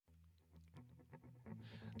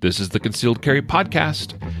This is the Concealed Carry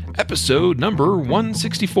Podcast, episode number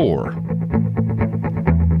 164.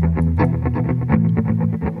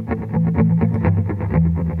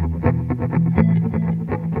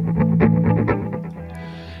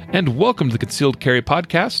 And welcome to the Concealed Carry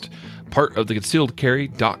Podcast, part of the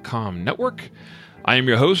ConcealedCarry.com network. I am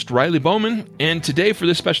your host, Riley Bowman, and today for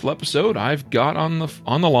this special episode, I've got on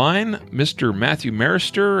the line Mr. Matthew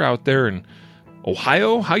Marister out there in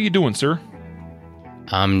Ohio. How you doing, sir?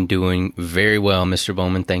 I'm doing very well, Mr.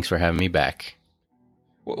 Bowman. Thanks for having me back.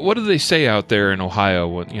 What do they say out there in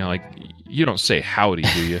Ohio? You don't say howdy,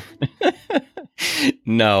 do you?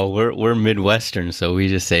 No, we're Midwestern, so we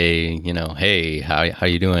just say, hey, how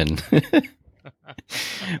you doing?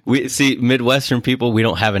 We see Midwestern people, we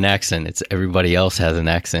don't have an accent. It's everybody else has an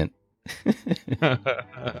accent.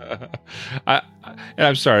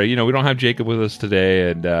 I'm sorry, we don't have Jacob with us today,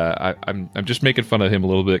 and I'm just making fun of him a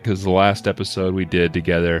little bit because the last episode we did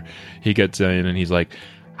together, he gets in and he's like,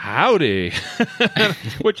 howdy,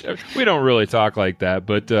 which we don't really talk like that,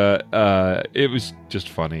 but it was just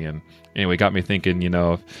funny. And anyway, got me thinking,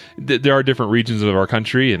 there are different regions of our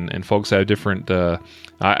country and folks have different, for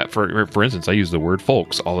instance, I use the word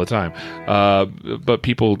folks all the time, but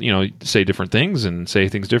people, say different things and say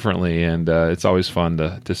things differently, and it's always fun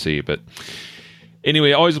to see. But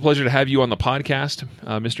anyway, always a pleasure to have you on the podcast,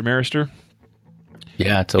 Mr. Marister.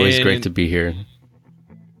 Yeah, it's always great to be here.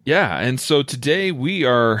 Yeah, and so today we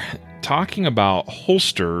are talking about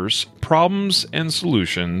holsters, problems and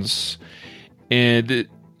solutions, and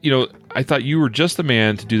I thought you were just the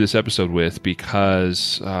man to do this episode with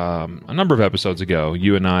because a number of episodes ago,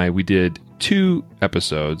 you and we did two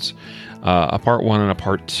episodes, a part one and a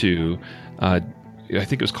part two. I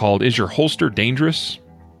think it was called "Is Your Holster Dangerous?"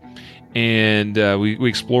 And we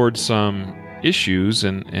explored some issues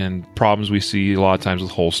and problems we see a lot of times with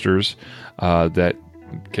holsters that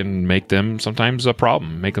can make them sometimes a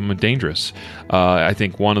problem, make them dangerous. I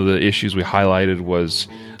think one of the issues we highlighted was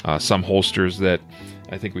some holsters that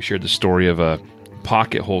I think we shared the story of a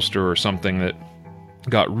pocket holster or something that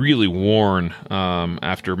got really worn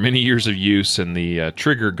after many years of use, and the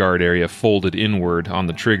trigger guard area folded inward on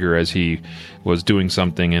the trigger as he was doing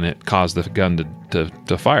something, and it caused the gun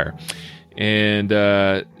to fire. And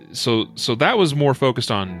so that was more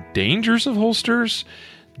focused on dangers of holsters.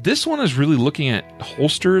 This one is really looking at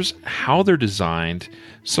holsters, how they're designed,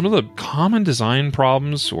 some of the common design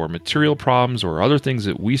problems or material problems or other things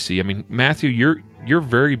that we see. I mean, Matthew, you're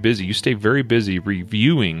very busy. You stay very busy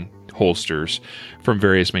reviewing holsters from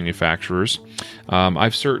various manufacturers.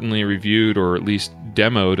 I've certainly reviewed or at least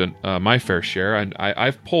demoed my fair share. And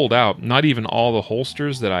I've pulled out not even all the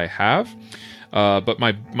holsters that I have, but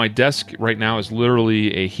my desk right now is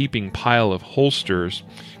literally a heaping pile of holsters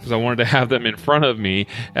because I wanted to have them in front of me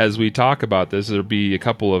as we talk about this. There'll be a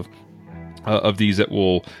couple of these that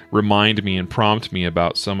will remind me and prompt me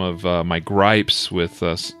about some of my gripes with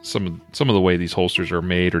some of the way these holsters are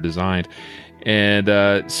made or designed.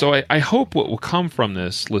 And so I hope what will come from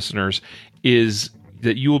this, listeners, is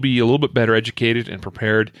that you will be a little bit better educated and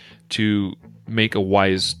prepared to make a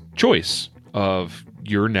wise choice of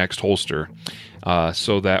your next holster.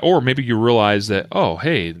 Or maybe you realize that, oh,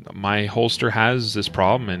 hey, my holster has this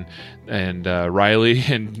problem, and Riley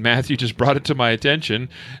and Matthew just brought it to my attention.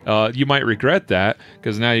 You might regret that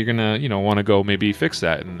because now you're gonna, want to go maybe fix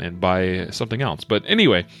that and buy something else. But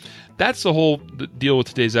anyway, that's the whole deal with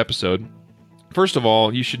today's episode. First of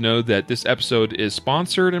all, you should know that this episode is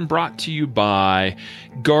sponsored and brought to you by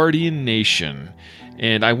Guardian Nation,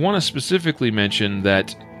 and I want to specifically mention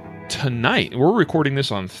that tonight, we're recording this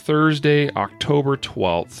on Thursday, October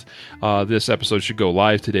 12th. This episode should go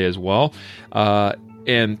live today as well.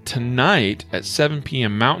 And tonight at 7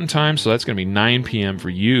 p.m. Mountain Time, so that's going to be 9 p.m. for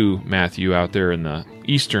you, Matthew, out there in the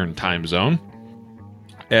Eastern time zone.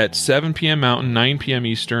 At 7 p.m. Mountain, 9 p.m.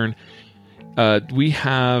 Eastern, we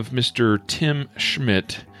have Mr. Tim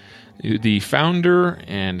Schmidt, the founder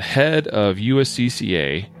and head of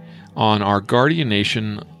USCCA, on our Guardian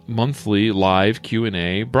Nation monthly live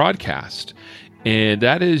Q&A broadcast. And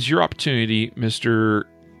that is your opportunity, Mr.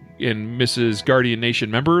 and Mrs. Guardian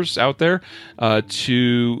Nation members out there,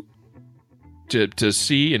 to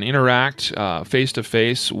see and interact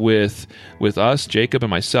face-to-face with us, Jacob and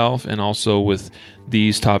myself, and also with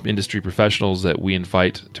these top industry professionals that we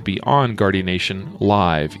invite to be on Guardian Nation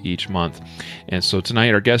live each month. And so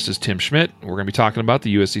tonight our guest is Tim Schmidt. We're going to be talking about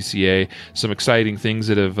the USCCA, some exciting things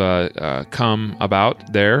that have come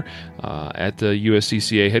about there at the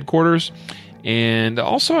USCCA headquarters. And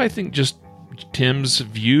also I think just Tim's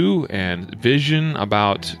view and vision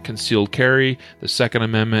about concealed carry, the Second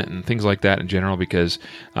Amendment, and things like that in general, because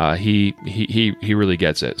he really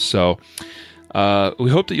gets it. So we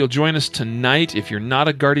hope that you'll join us tonight. If you're not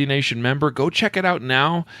a Guardian Nation member, go check it out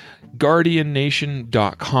now,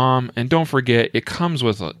 guardiannation.com. And don't forget, it comes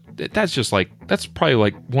with that's probably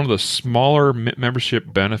like one of the smaller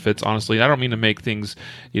membership benefits. Honestly, I don't mean to make things,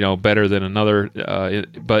 better than another,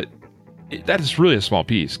 but that is really a small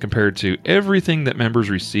piece compared to everything that members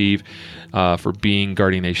receive for being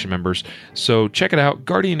Guardian Nation members. So check it out,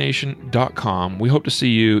 guardiannation.com. We hope to see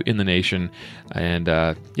you in the nation.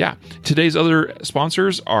 And today's other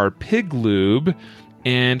sponsors are Pig Lube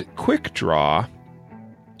and Quick Draw.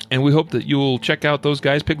 And we hope that you'll check out those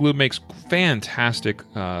guys. Pig Lube makes fantastic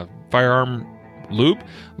firearm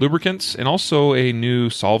lubricants, and also a new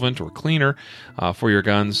solvent or cleaner for your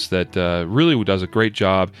guns that really does a great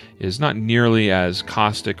job. Is not nearly as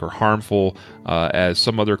caustic or harmful as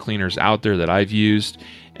some other cleaners out there that I've used.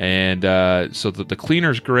 And so the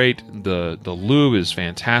cleaner's great. The lube is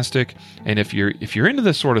fantastic. And if you're into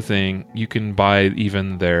this sort of thing, you can buy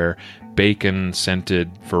even their bacon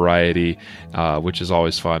scented variety, which is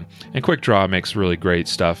always fun. And Quick Draw makes really great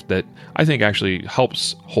stuff that I think actually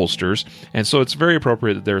helps holsters. And so it's very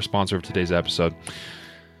appropriate that they're a sponsor of today's episode.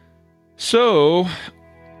 So,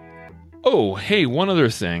 one other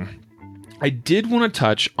thing. I did want to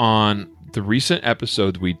touch on the recent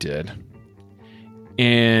episode we did.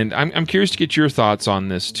 And I'm curious to get your thoughts on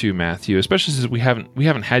this too, Matthew, especially since we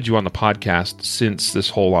haven't had you on the podcast since this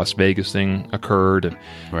whole Las Vegas thing occurred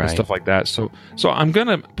and stuff like that. So I'm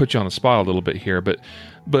gonna put you on the spot a little bit here, but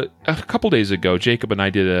a couple days ago, Jacob and I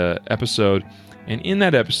did a episode, and in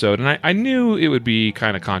that episode, and I knew it would be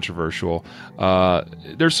kind of controversial.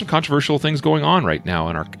 There's some controversial things going on right now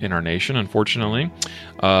in our nation, unfortunately.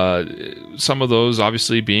 Some of those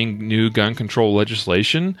obviously being new gun control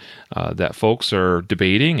legislation that folks are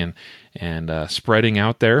debating and spreading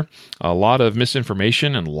out there. A lot of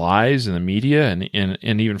misinformation and lies in the media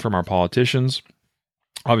and even from our politicians.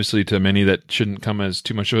 Obviously, to many that shouldn't come as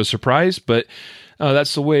too much of a surprise, but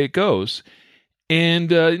that's the way it goes.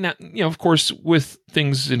 And, of course, with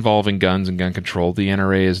things involving guns and gun control, the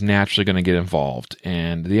NRA is naturally going to get involved.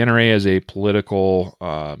 And the NRA is a political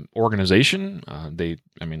organization. They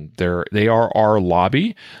are our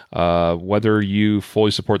lobby. Whether you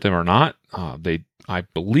fully support them or not, I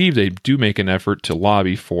believe they do make an effort to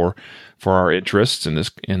lobby for our interests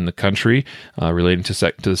in the country relating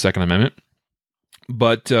to the Second Amendment.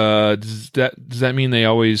 But does that mean they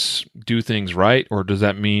always do things right, or does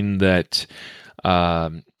that mean that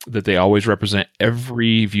they always represent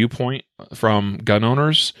every viewpoint from gun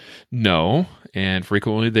owners? No, and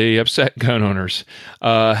frequently they upset gun owners.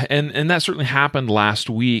 And that certainly happened last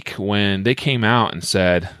week when they came out and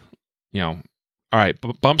said, all right,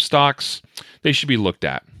 bump stocks, they should be looked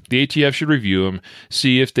at. The ATF should review them,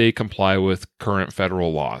 see if they comply with current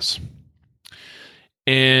federal laws.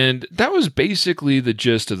 And that was basically the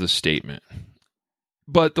gist of the statement.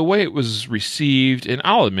 But the way it was received, and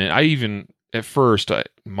I'll admit, at first,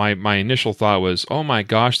 my initial thought was, oh my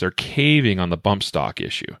gosh, they're caving on the bump stock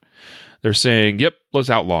issue. They're saying, yep, let's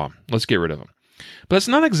outlaw them. Let's get rid of them. But that's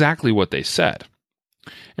not exactly what they said.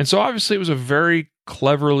 And so obviously it was a very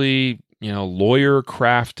cleverly,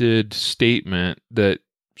 lawyer-crafted statement that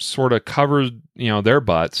sort of covered, their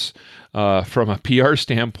butts from a PR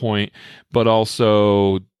standpoint, but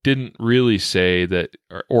also didn't really say that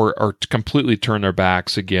or completely turn their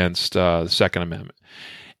backs against the Second Amendment.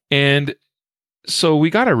 And so we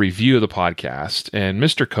got a review of the podcast, and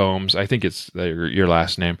Mr. Combs, I think it's your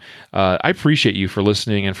last name. I appreciate you for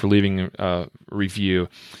listening and for leaving a review.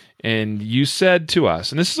 And you said to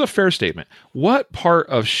us, and this is a fair statement, what part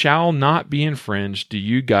of shall not be infringed do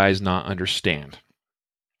you guys not understand?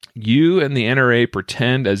 You and the NRA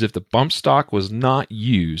pretend as if the bump stock was not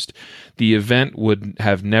used. The event would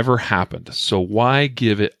have never happened. So why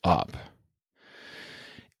give it up?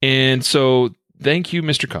 And so thank you,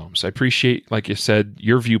 Mr. Combs. I appreciate, like you said,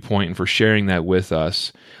 your viewpoint and for sharing that with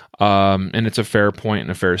us. And it's a fair point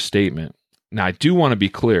and a fair statement. Now, I do want to be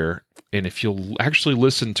clear, and if you'll actually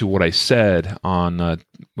listen to what I said on,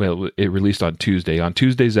 it released on Tuesday. On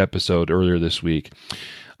Tuesday's episode earlier this week,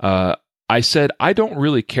 I said, I don't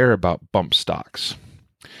really care about bump stocks.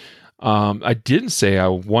 I didn't say I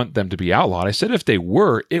want them to be outlawed. I said if they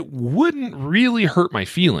were, it wouldn't really hurt my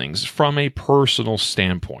feelings from a personal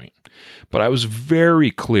standpoint. But I was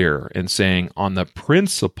very clear in saying on the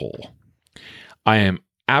principle, I am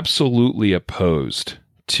absolutely opposed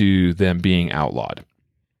to them being outlawed.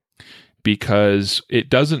 because it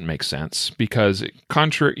doesn't make sense, because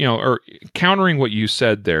countering what you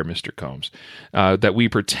said there, Mr. Combs, that we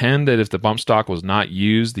pretend that if the bump stock was not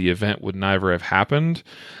used, the event would never have happened.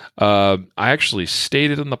 I actually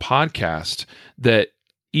stated in the podcast that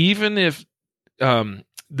even if even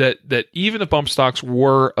if bump stocks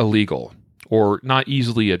were illegal or not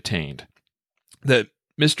easily obtained, that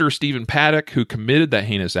Mr. Stephen Paddock, who committed that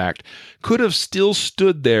heinous act, could have still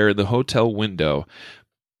stood there in the hotel window,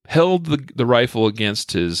 held the rifle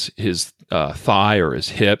against his thigh or his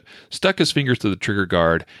hip, stuck his fingers to the trigger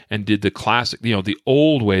guard, and did the classic, the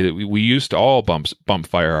old way that we used to all bump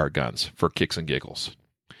fire our guns for kicks and giggles.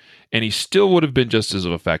 And he still would have been just as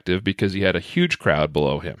effective because he had a huge crowd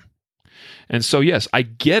below him. And so, yes, I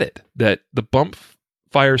get it that the bump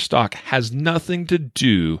fire stock has nothing to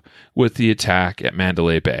do with the attack at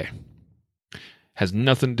Mandalay Bay. Has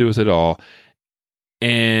nothing to do with it at all.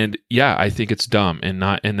 And yeah, I think it's dumb and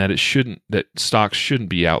that stocks shouldn't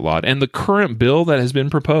be outlawed. And the current bill that has been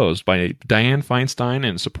proposed by Dianne Feinstein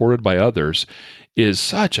and supported by others is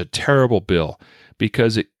such a terrible bill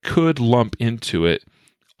because it could lump into it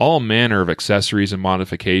all manner of accessories and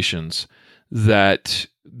modifications that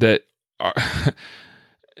are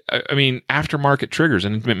I mean, aftermarket triggers.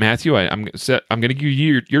 And Matthew, I'm going to give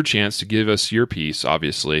you your chance to give us your piece,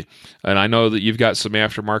 obviously. And I know that you've got some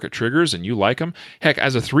aftermarket triggers and you like them. Heck,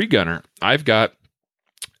 as a 3-gunner, I've got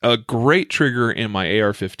a great trigger in my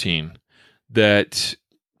AR-15 that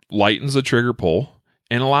lightens the trigger pull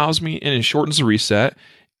and allows me, and it shortens the reset,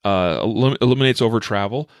 eliminates over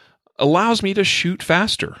travel, allows me to shoot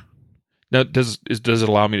faster. Now, does it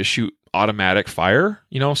allow me to shoot automatic fire,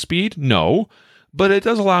 speed? No. But it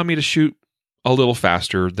does allow me to shoot a little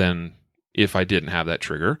faster than if I didn't have that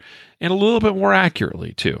trigger, and a little bit more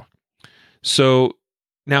accurately, too. So,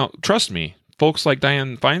 now, trust me, folks like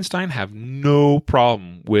Dianne Feinstein have no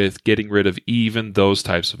problem with getting rid of even those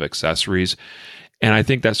types of accessories, and I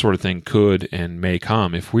think that sort of thing could and may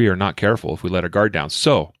come if we are not careful, if we let our guard down.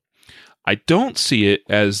 So, I don't see it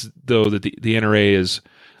as though the NRA is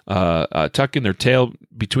tucking their tail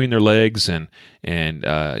between their legs and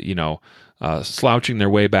slouching their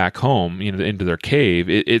way back home, into their cave.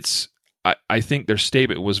 I think their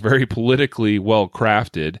statement was very politically well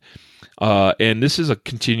crafted, and this is a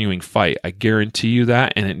continuing fight. I guarantee you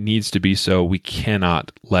that, and it needs to be so. We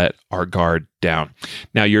cannot let our guard down.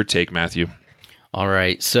 Now, your take, Matthew. All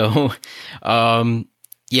right, so,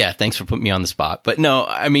 yeah, thanks for putting me on the spot. But no,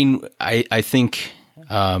 I mean, I think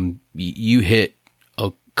you hit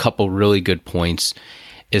a couple really good points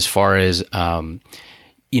as far as the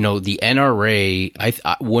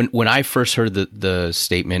NRA. When I first heard the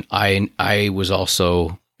statement, I was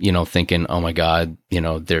also thinking, oh my God,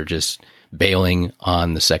 they're just bailing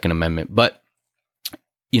on the Second Amendment. But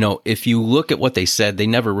if you look at what they said, they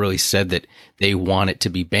never really said that they want it to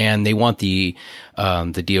be banned. They want the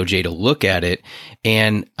DOJ to look at it,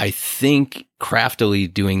 and I think craftily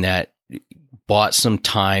doing that bought some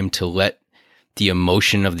time to let the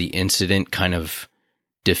emotion of the incident kind of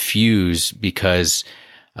diffuse, because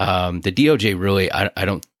the DOJ really, I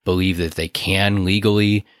don't believe that they can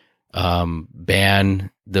legally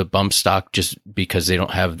ban the bump stock just because they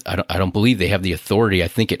don't have. I don't believe they have the authority. I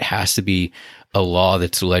think it has to be a law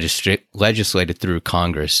that's legislated through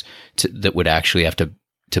Congress that would actually have to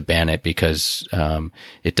ban it, because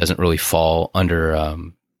it doesn't really fall under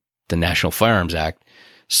the National Firearms Act.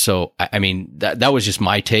 So, I mean, that was just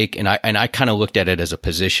my take. And I kind of looked at it as a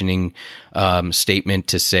positioning statement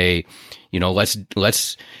to say,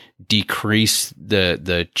 let's decrease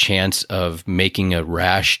the chance of making a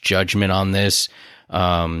rash judgment on this.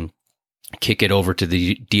 Kick it over to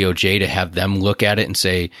the DOJ to have them look at it and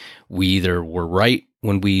say, we either were right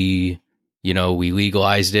when we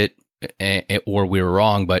legalized it, or we were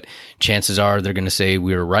wrong. But chances are they're going to say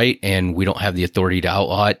we were right and we don't have the authority to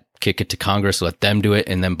outlaw it. Kick it to Congress, let them do it.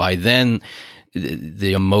 And then by then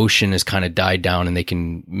the emotion has kind of died down and they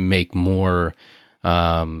can make more,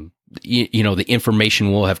 the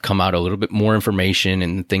information will have come out, a little bit more information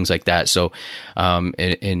and things like that. So,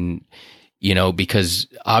 because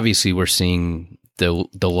obviously we're seeing the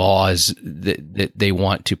laws that they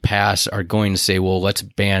want to pass are going to say, well, let's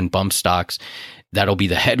ban bump stocks. That'll be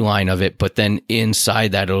the headline of it. But then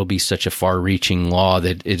inside that, it'll be such a far reaching law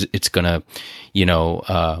that it's going to,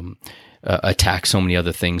 attack so many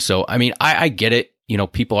other things. So, I mean, I get it.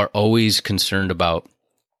 People are always concerned about,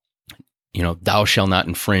 thou shall not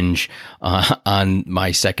infringe on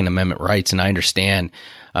my Second Amendment rights. And I understand.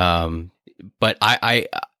 But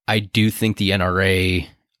I do think the NRA,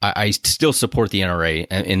 I still support the NRA,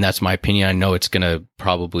 and that's my opinion. I know it's going to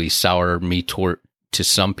probably sour me to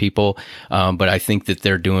some people, but I think that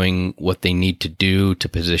they're doing what they need to do to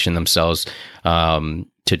position themselves to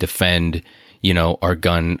defend, our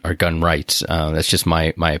gun rights. That's just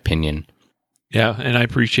my opinion. Yeah, and I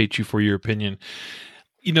appreciate you for your opinion.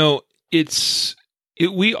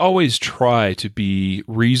 We always try to be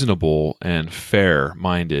reasonable and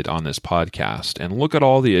fair-minded on this podcast and look at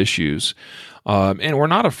all the issues. And we're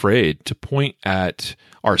not afraid to point at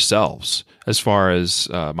ourselves as far as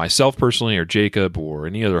myself personally or Jacob or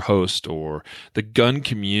any other host or the gun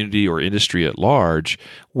community or industry at large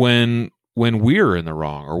when we're in the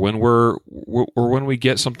wrong or when we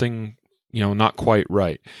get something, not quite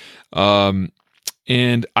right.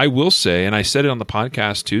 And I will say, and I said it on the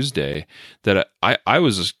podcast Tuesday, that I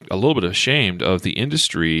was a little bit ashamed of the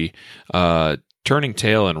industry turning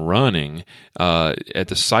tail and running at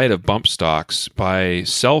the sight of bump stocks by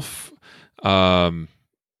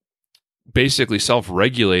basically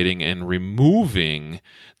self-regulating and removing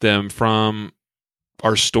them from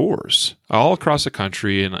our stores all across the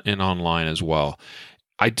country and online as well.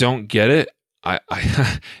 I don't get it.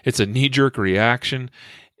 It's a knee-jerk reaction.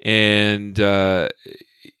 And that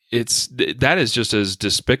is just as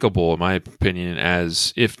despicable, in my opinion,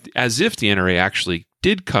 as if the NRA actually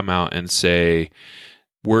did come out and say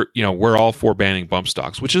we're all for banning bump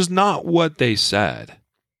stocks, which is not what they said.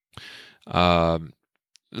 Let's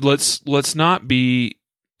not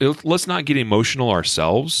get emotional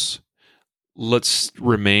ourselves. Let's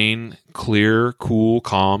remain clear, cool,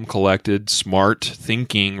 calm, collected, smart,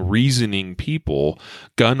 thinking, reasoning people,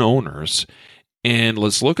 gun owners. And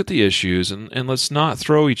let's look at the issues and let's not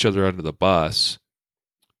throw each other under the bus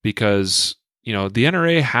because, the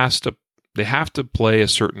NRA have to play a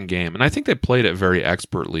certain game. And I think they played it very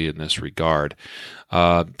expertly in this regard.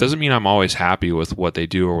 Doesn't mean I'm always happy with what they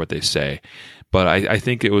do or what they say, but I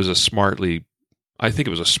think it was a smart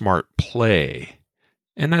play.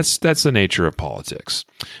 And that's the nature of politics.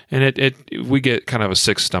 And we get kind of a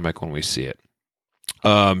sick stomach when we see it.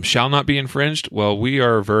 Shall not be infringed. Well, we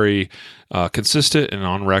are very consistent and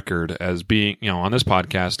on record as being, on this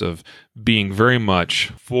podcast of being very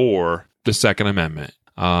much for the Second Amendment.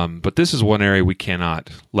 But this is one area we cannot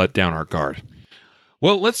let down our guard.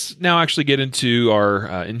 Well, let's now actually get into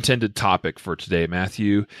our intended topic for today,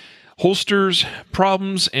 Matthew. Holsters,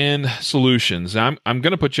 problems, and solutions. Now, I'm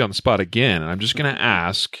going to put you on the spot again, and I'm just going to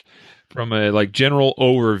ask from a general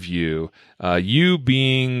overview, you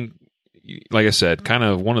being, like I said, kind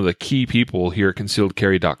of one of the key people here at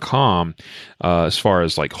concealedcarry.com as far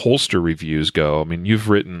as holster reviews go. I mean, you've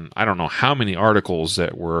written, I don't know how many articles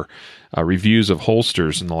that were reviews of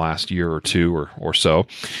holsters in the last year or two or so,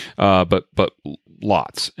 but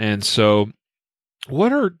lots. And so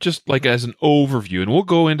what are just as an overview, and we'll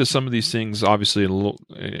go into some of these things obviously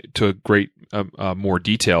to a great more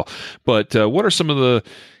detail, but what are some of the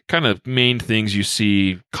kind of main things you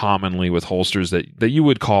see commonly with holsters that you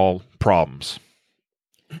would call problems?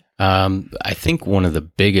 I think one of the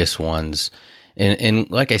biggest ones, and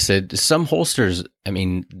like I said, some holsters, I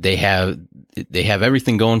mean, they have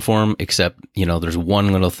everything going for them, except, there's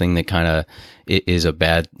one little thing that kind of is a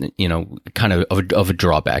bad, kind of a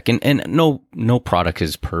drawback. And no product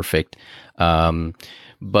is perfect.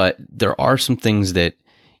 But there are some things that,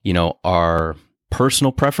 are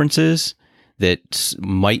personal preferences that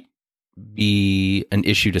might be an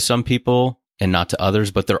issue to some people and not to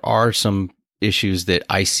others. But there are some issues that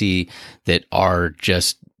I see that are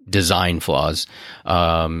just design flaws.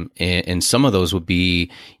 And some of those would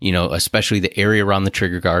be, especially the area around the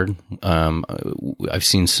trigger guard. I've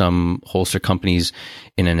seen some holster companies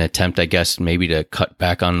in an attempt, I guess, maybe to cut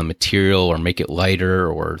back on the material or make it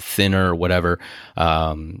lighter or thinner or whatever,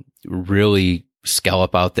 really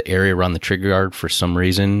scallop out the area around the trigger guard for some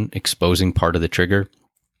reason, exposing part of the trigger.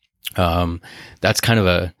 That's kind of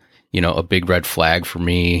a big red flag for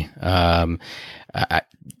me.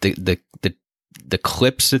 The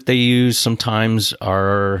clips that they use sometimes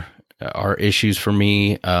are issues for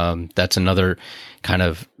me. That's another kind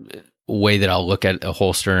of way that I'll look at a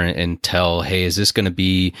holster and tell, hey, is this going to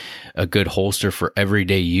be a good holster for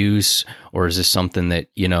everyday use? Or is this something that,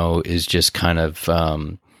 is just kind of,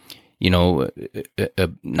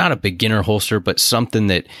 not a beginner holster, but something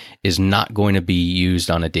that is not going to be used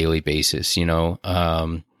on a daily basis,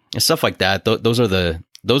 and stuff like that. Those are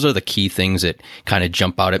the key things that kind of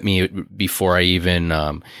jump out at me before I even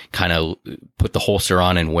kind of put the holster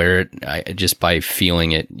on and wear it. Just by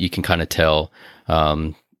feeling it, you can kind of tell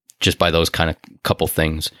just by those kind of couple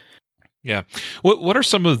things. Yeah. What are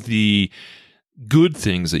some of the good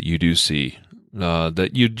things that you do see that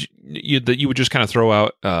you would just kind of throw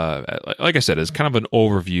out, like I said, as kind of an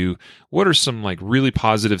overview? What are some like really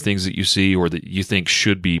positive things that you see or that you think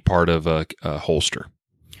should be part of a holster?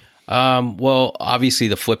 Well, obviously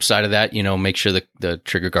the flip side of that, make sure the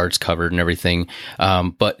trigger guard's covered and everything.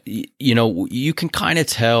 But you can kind of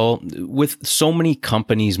tell with so many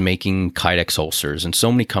companies making Kydex holsters and so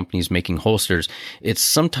many companies making holsters, it's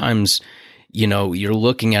sometimes, you're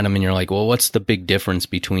looking at them and you're like, well, what's the big difference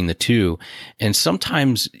between the two? And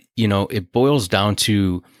sometimes, it boils down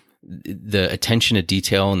to the attention to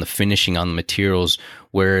detail and the finishing on the materials.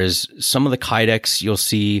 Whereas some of the Kydex you'll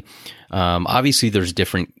see, obviously there's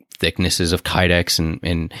different thicknesses of Kydex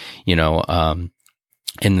and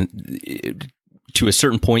to a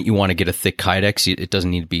certain point you want to get a thick Kydex. It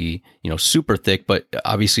doesn't need to be, super thick, but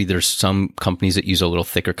obviously there's some companies that use a little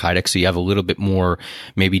thicker Kydex. So you have a little bit more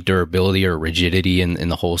maybe durability or rigidity in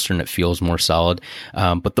the holster and it feels more solid.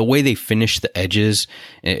 But the way they finish the edges,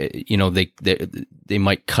 they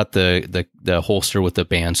might cut the holster with a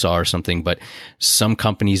bandsaw or something, but some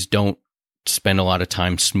companies don't spend a lot of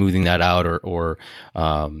time smoothing that out or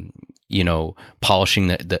polishing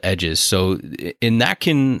the edges. So, and that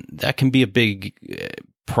can be a big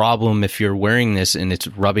problem if you're wearing this and it's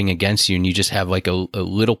rubbing against you and you just have like a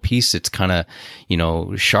little piece that's kind of,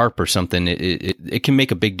 sharp or something. It can make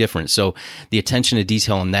a big difference. So the attention to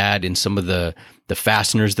detail on that and some of the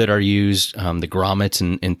fasteners that are used, the grommets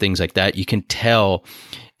and things like that, you can tell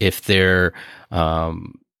if they're, if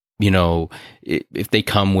they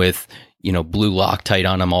come with, blue Loctite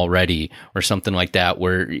on them already or something like that,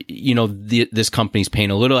 where, this company's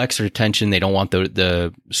paying a little extra attention. They don't want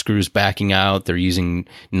the screws backing out. They're using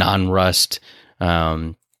non-rust,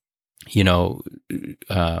 rivets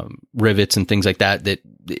and things like that,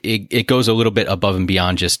 it goes a little bit above and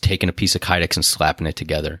beyond just taking a piece of Kydex and slapping it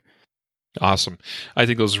together. Awesome. I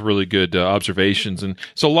think those are really good observations. And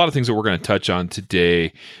so a lot of things that we're going to touch on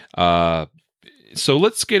today. So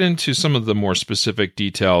let's get into some of the more specific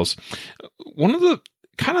details. One of the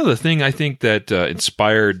thing I think that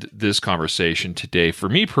inspired this conversation today for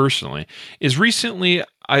me personally is recently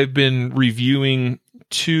I've been reviewing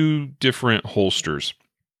 2 different holsters.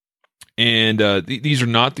 And these are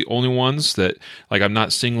not the only ones that, like, I'm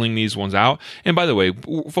not singling these ones out. And by the way,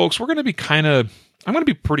 folks, I'm going to be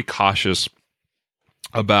pretty cautious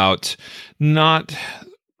about not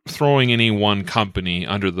throwing any one company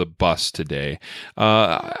under the bus today.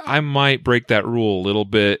 I might break that rule a little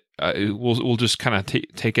bit. We'll just kind of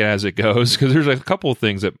take it as it goes, because there's a couple of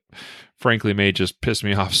things that frankly may just piss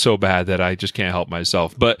me off so bad that I just can't help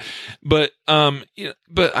myself. But this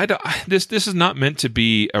is not meant to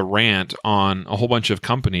be a rant on a whole bunch of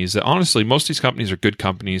companies. That honestly, most of these companies are good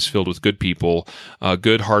companies filled with good people,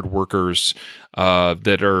 good hard workers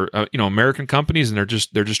that are American companies, and they're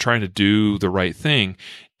just trying to do the right thing.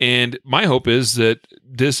 And my hope is that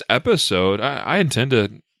this episode, I intend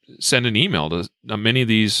to send an email to many of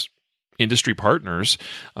these industry partners.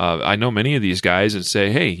 I know many of these guys, and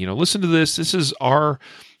say, hey, listen to this. These are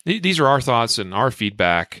our thoughts and our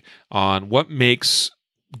feedback on what makes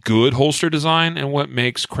good holster design and what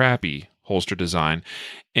makes crappy holster design.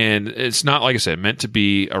 And it's not, like I said, meant to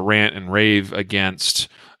be a rant and rave against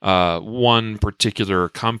one particular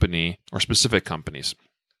company or specific companies.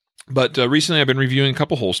 But recently I've been reviewing a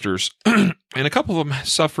couple holsters, and a couple of them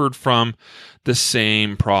suffered from the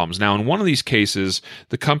same problems. Now, in one of these cases,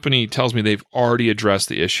 the company tells me they've already addressed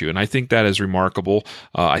the issue, and I think that is remarkable.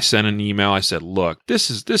 I sent an email. I said, look, this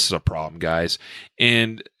is a problem, guys.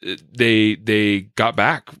 And they got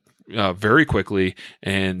back very quickly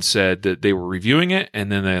and said that they were reviewing it, and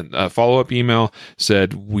then a follow-up email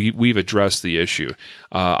said, we've addressed the issue.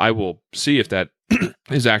 I will see if that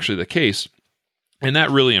is actually the case. And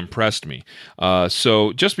that really impressed me.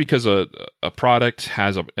 So just because a product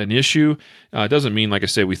has an issue doesn't mean, like I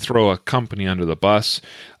say, we throw a company under the bus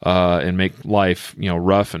and make life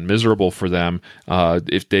rough and miserable for them.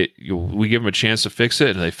 If we give them a chance to fix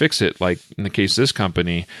it, and they fix it, like in the case of this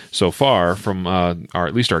company so far, from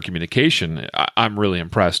at least our communication, I'm really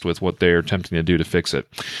impressed with what they're attempting to do to fix it.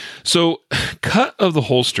 So cut of the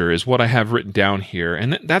holster is what I have written down here,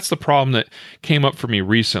 and that's the problem that came up for me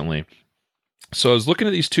recently. So I was looking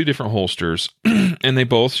at these 2 different holsters, and they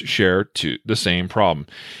both share the same problem,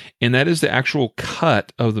 and that is the actual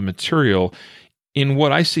cut of the material in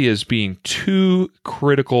what I see as being 2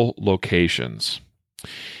 critical locations.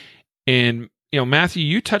 And Matthew,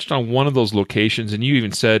 you touched on one of those locations, and you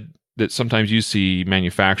even said that sometimes you see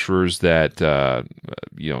manufacturers that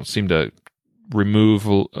seem to remove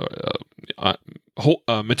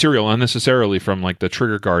material unnecessarily from like the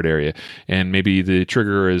trigger guard area, and maybe the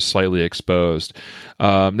trigger is slightly exposed.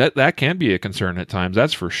 That can be a concern at times,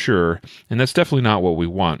 that's for sure, and that's definitely not what we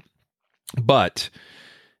want. But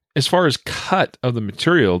as far as cut of the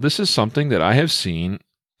material, this is something that I have seen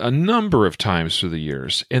a number of times through the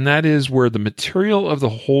years, and that is where the material of the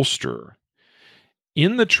holster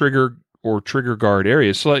in the trigger or trigger guard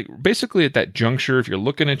area. So like basically at that juncture, if you're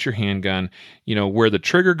looking at your handgun, where the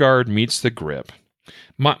trigger guard meets the grip,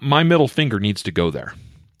 my middle finger needs to go there.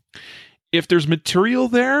 If there's material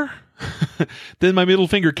there, then my middle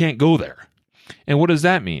finger can't go there. And what does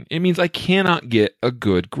that mean? It means I cannot get a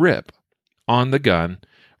good grip on the gun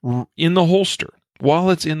in the holster while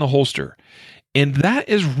it's in the holster. And that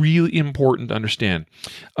is really important to understand.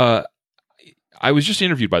 I was just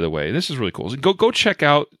interviewed, by the way. This is really cool. Go check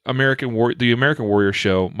out the American Warrior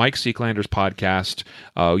Show, Mike Seeklander's podcast.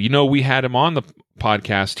 We had him on the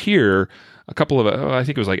podcast here a couple of, I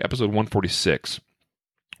think it was like episode 146.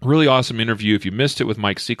 Really awesome interview. If you missed it with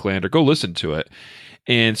Mike Seeklander, go listen to it.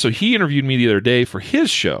 And so he interviewed me the other day for his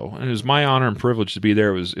show, and it was my honor and privilege to be there.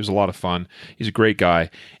 It was a lot of fun. He's a great guy.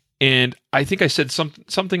 And I think I said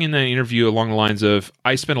something in that interview along the lines of,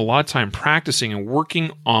 I spent a lot of time practicing and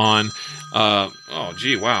working on, wow,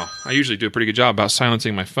 I usually do a pretty good job about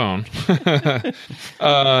silencing my phone.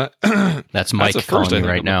 That's Mike calling me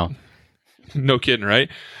right now. No kidding, right?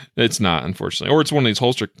 It's not, unfortunately. Or it's one of these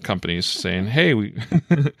holster companies saying, hey,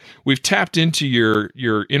 we've tapped into your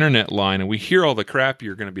internet line and we hear all the crap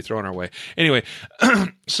you're going to be throwing our way. Anyway,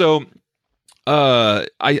 so...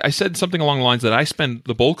 I said something along the lines that I spend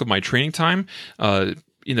the bulk of my training time,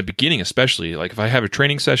 in the beginning especially, like if I have a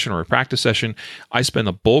training session or a practice session, I spend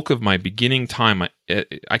the bulk of my beginning time,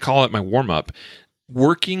 I call it my warm-up,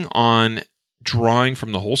 working on drawing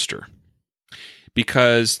from the holster.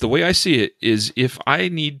 Because the way I see it is, if I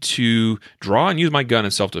need to draw and use my gun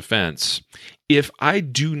in self-defense, if I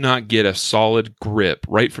do not get a solid grip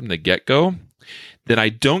right from the get-go, then I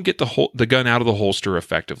don't get the gun out of the holster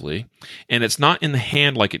effectively, and it's not in the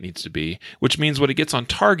hand like it needs to be, which means when it gets on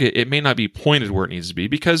target, it may not be pointed where it needs to be,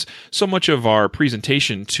 because so much of our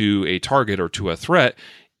presentation to a target or to a threat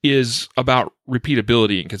is about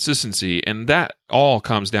repeatability and consistency, and that all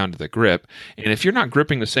comes down to the grip. And if you're not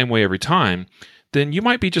gripping the same way every time, then you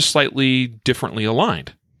might be just slightly differently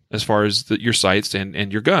aligned as far as your sights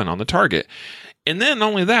and your gun on the target. And then not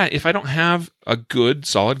only that, if I don't have a good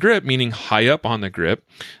solid grip, meaning high up on the grip,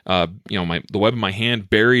 the web of my hand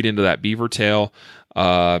buried into that beaver tail,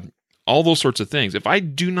 all those sorts of things. If I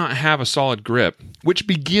do not have a solid grip, which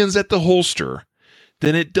begins at the holster,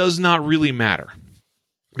 then it does not really matter,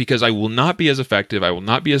 because I will not be as effective, I will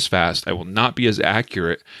not be as fast, I will not be as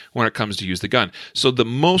accurate when it comes to use the gun. So the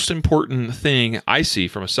most important thing I see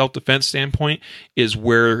from a self-defense standpoint is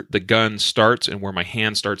where the gun starts and where my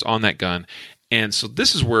hand starts on that gun. And so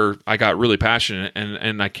this is where I got really passionate,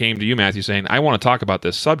 and I came to you, Matthew, saying, I want to talk about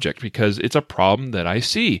this subject because it's a problem that I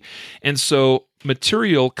see. And so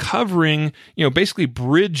material covering, basically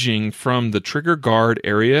bridging from the trigger guard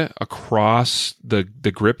area across the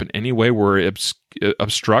grip in any way where it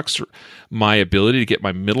obstructs my ability to get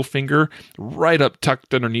my middle finger right up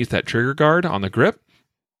tucked underneath that trigger guard on the grip,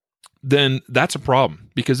 then that's a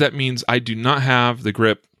problem, because that means I do not have the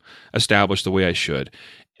grip established the way I should.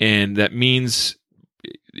 And that means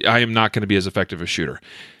I am not going to be as effective a shooter.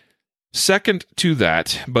 Second to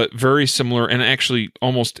that, but very similar, and actually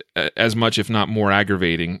almost as much, if not more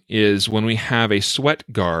aggravating, is when we have a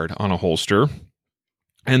sweat guard on a holster,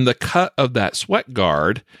 and the cut of that sweat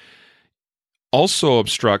guard also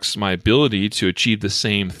obstructs my ability to achieve the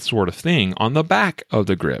same sort of thing on the back of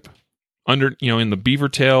the grip, under, in the beaver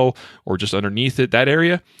tail or just underneath it, that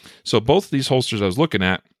area. So both of these holsters I was looking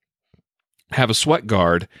at have a sweat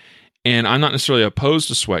guard, and I'm not necessarily opposed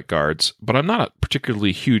to sweat guards, but I'm not a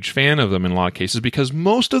particularly huge fan of them in a lot of cases, because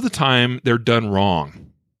most of the time they're done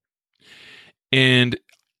wrong. And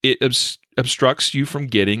it obstructs you from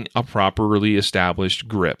getting a properly established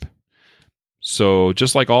grip. So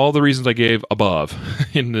just like all the reasons I gave above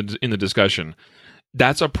in the discussion,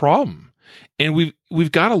 that's a problem. And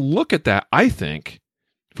we've got to look at that, I think,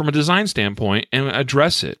 from a design standpoint and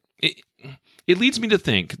address it. It leads me to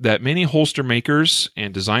think that many holster makers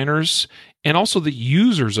and designers, and also the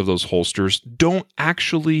users of those holsters, don't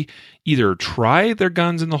actually either try their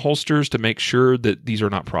guns in the holsters to make sure that these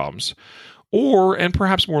are not problems, or, and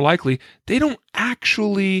perhaps more likely, they don't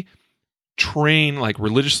actually train like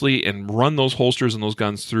religiously and run those holsters and those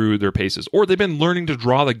guns through their paces, or they've been learning to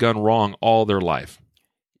draw the gun wrong all their life.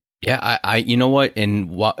 Yeah, I you know what?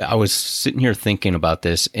 And I was sitting here thinking about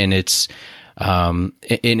this, and it's,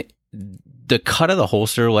 the cut of the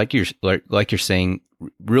holster, like you're saying,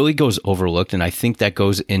 really goes overlooked, and I think that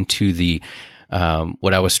goes into the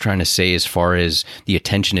what I was trying to say as far as the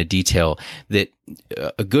attention to detail. That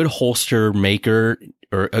a good holster maker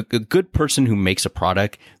or a good person who makes a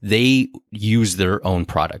product, they use their own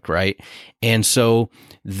product, right? And so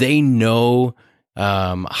they know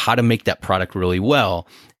how to make that product really well.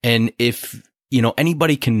 And if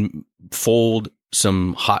anybody can fold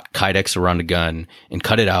some hot Kydex around a gun and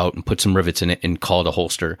cut it out and put some rivets in it and call it a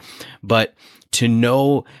holster. But to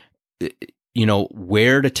know,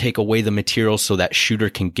 where to take away the material so that shooter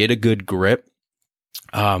can get a good grip,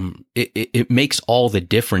 it makes all the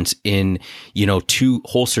difference in, two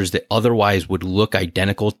holsters that otherwise would look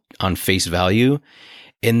identical on face value.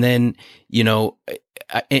 And then,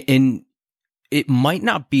 and it might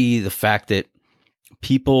not be the fact that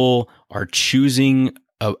people are choosing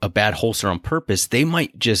a bad holster on purpose. They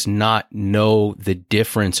might just not know the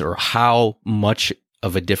difference or how much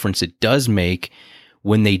of a difference it does make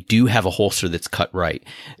when they do have a holster that's cut right,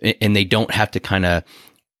 and they don't have to kind of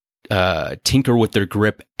tinker with their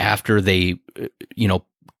grip after they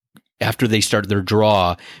start their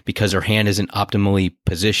draw because their hand isn't optimally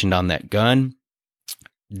positioned on that gun.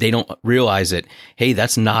 They don't realize that, hey,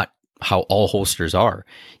 that's not how all holsters are.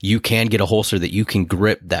 You can get a holster that you can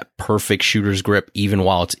grip that perfect shooter's grip even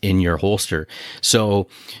while it's in your holster. So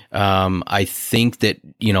I think that,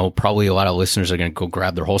 probably a lot of listeners are going to go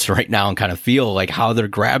grab their holster right now and kind of feel like how they're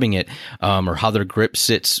grabbing it or how their grip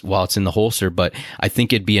sits while it's in the holster. But I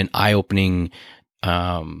think it'd be an eye-opening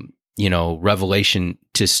revelation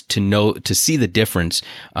to see the difference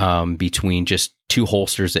between just two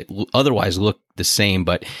holsters that otherwise look the same,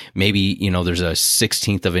 but maybe, there's a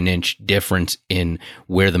 1/16 of an inch difference in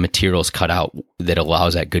where the material is cut out that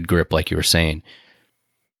allows that good grip, like you were saying.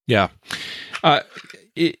 Yeah. Like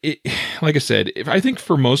I said, I think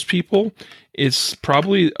for most people, it's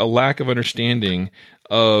probably a lack of understanding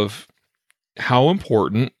of how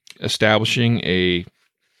important establishing a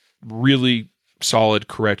really solid,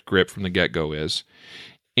 correct grip from the get-go is,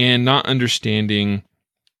 and not understanding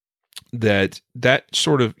that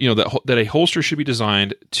sort of, that a holster should be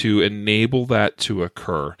designed to enable that to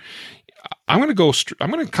occur. I'm going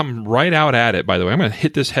to come right out at it, by the way. I'm going to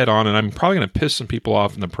hit this head on, and I'm probably going to piss some people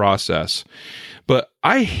off in the process. But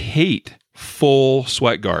I hate full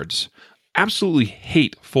sweat guards. Absolutely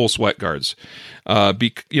hate full sweat guards.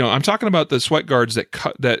 I'm talking about the sweat guards that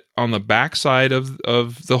cut that on the backside of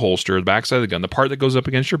the holster, the backside of the gun, the part that goes up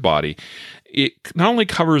against your body. It not only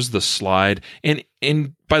covers the slide, and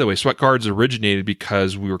by the way, sweat guards originated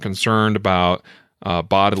because we were concerned about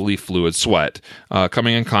bodily fluid, sweat,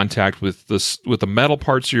 coming in contact with the metal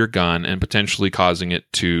parts of your gun and potentially causing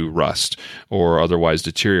it to rust or otherwise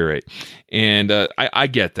deteriorate. And I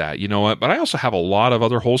get that, but I also have a lot of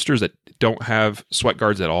other holsters that don't have sweat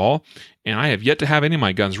guards at all. And I have yet to have any of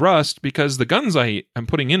my guns rust because the guns I am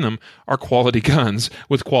putting in them are quality guns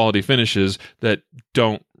with quality finishes that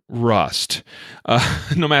don't rust,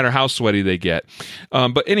 no matter how sweaty they get.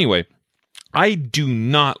 But anyway, I do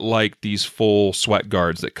not like these full sweat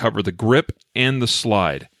guards that cover the grip and the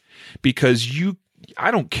slide, because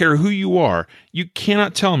I don't care who you are, you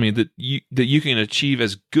cannot tell me that you can achieve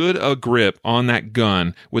as good a grip on that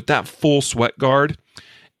gun with that full sweat guard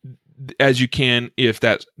as you can if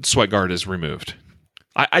that sweat guard is removed.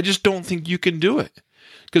 I just don't think you can do it,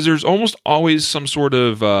 because there's almost always some sort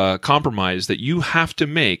of compromise that you have to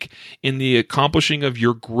make in the accomplishing of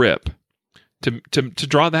your grip to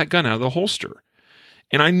draw that gun out of the holster.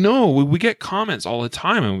 And I know we get comments all the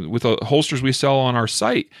time with the holsters we sell on our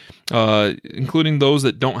site, including those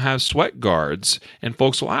that don't have sweat guards. And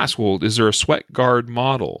folks will ask, well, is there a sweat guard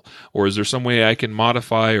model? Or is there some way I can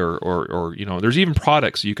modify or there's even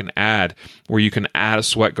products you can add where you can add a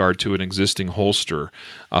sweat guard to an existing holster.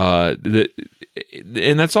 And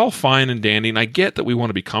that's all fine and dandy. And I get that we want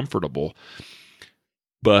to be comfortable.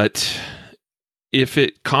 But if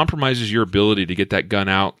it compromises your ability to get that gun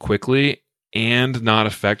out quickly and not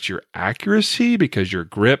affect your accuracy because your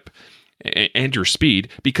grip and your speed,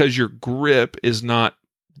 because your grip is not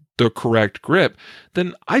the correct grip,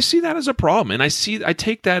 then I see that as a problem. And I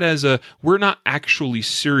take that as we're not actually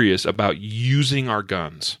serious about using our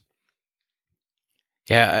guns.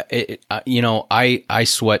 Yeah. I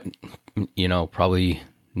sweat, probably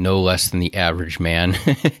no less than the average man.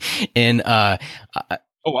 And, I'm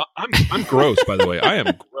gross, by the way. I am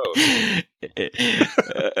gross.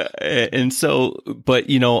 And so, but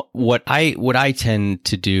what I tend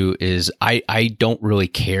to do is I don't really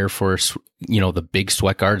care for the big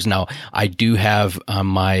sweat guards. Now I do have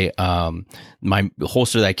my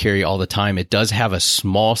holster that I carry all the time. It does have a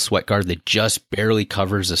small sweat guard that just barely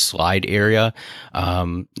covers the slide area.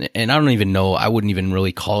 And I don't even know, I wouldn't even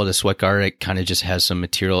really call it a sweat guard. It kind of just has some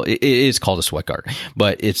material. It is called a sweat guard,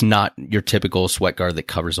 but it's not your typical sweat guard that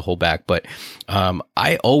covers the whole back. But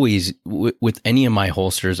I always, with any of my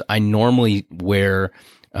holsters, I normally wear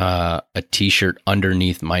a t-shirt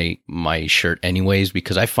underneath my shirt anyways,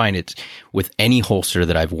 because I find it's, with any holster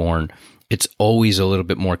that I've worn, it's always a little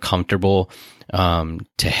bit more comfortable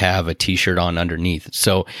to have a t-shirt on underneath.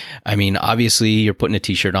 So, I mean, obviously you're putting a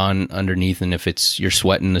t-shirt on underneath, and if you're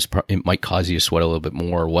sweating, it might cause you to sweat a little bit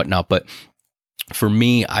more or whatnot. But for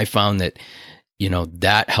me, I found that,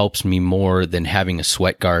 that helps me more than having a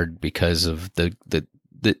sweat guard because of the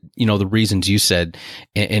reasons you said.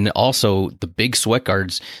 And also the big sweat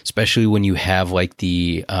guards, especially when you have like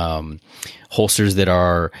the holsters that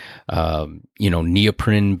are,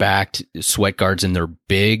 neoprene backed sweat guards, and they're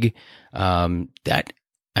big, that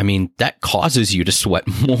causes you to sweat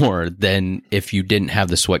more than if you didn't have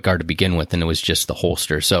the sweat guard to begin with and it was just the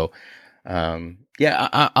holster. So, I'm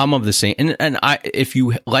of the same. And if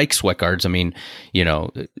you like sweat guards, I mean,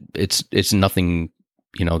 it's nothing,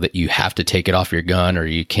 that you have to take it off your gun, or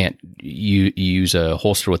you can't use a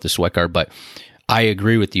holster with the sweat guard. But I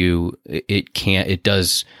agree with you. It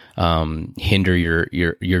does hinder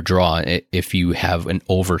your draw if you have an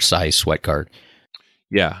oversized sweat guard.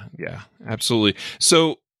 Yeah, absolutely.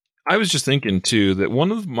 So I was just thinking too that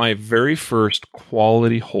one of my very first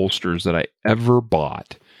quality holsters that I ever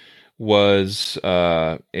bought was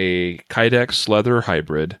a Kydex leather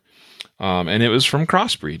hybrid. And it was from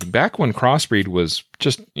Crossbreed. Back when Crossbreed was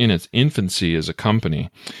just in its infancy as a company.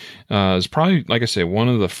 It was probably, like I say, one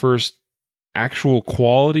of the first actual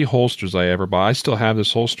quality holsters I ever bought. I still have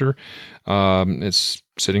this holster. It's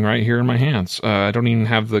sitting right here in my hands. I don't even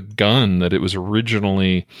have the gun that it was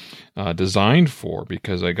originally designed for,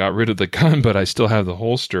 because I got rid of the gun, but I still have the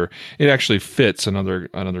holster. It actually fits another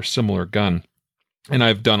similar gun. And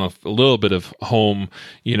I've done a little bit of home,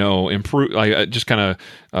 improve. I just kind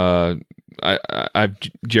of, I've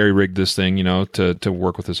jerry rigged this thing, to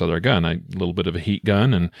work with this other gun. A little bit of a heat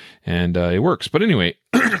gun, and it works. But anyway,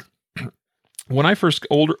 when I first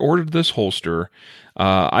ordered this holster,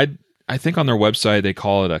 I think on their website they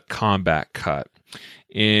call it a combat cut,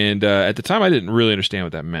 and at the time I didn't really understand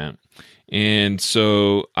what that meant. And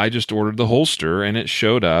so I just ordered the holster, and it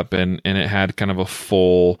showed up, and it had kind of a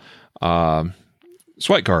full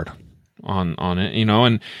sweat guard on it,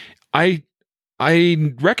 and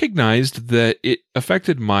I recognized that it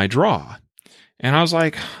affected my draw. And I was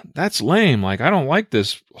like, that's lame. Like, I don't like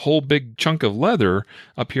this whole big chunk of leather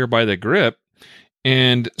up here by the grip.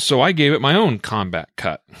 And so I gave it my own combat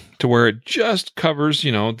cut to where it just covers,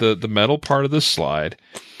 the metal part of the slide.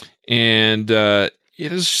 And it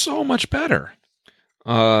is so much better.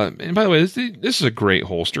 And by the way, this is a great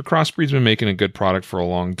holster. Crossbreed's been making a good product for a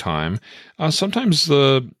long time. Sometimes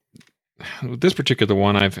this particular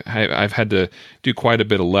one, I've had to do quite a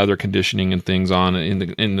bit of leather conditioning and things on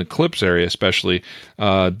in the clips area, especially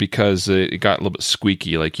because it got a little bit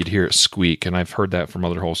squeaky. Like you'd hear it squeak, and I've heard that from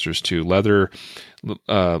other holsters too. Leather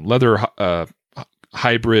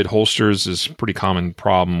hybrid holsters is a pretty common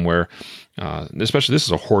problem where, especially this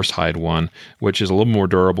is a horsehide one, which is a little more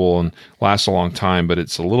durable and lasts a long time, but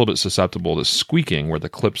it's a little bit susceptible to squeaking where the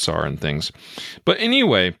clips are and things. But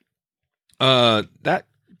anyway, that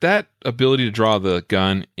ability to draw the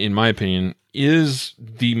gun, in my opinion, is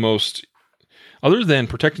the most, other than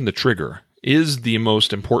protecting the trigger, is the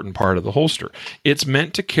most important part of the holster. It's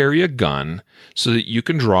meant to carry a gun so that you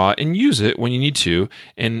can draw and use it when you need to.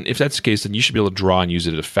 And if that's the case, then you should be able to draw and use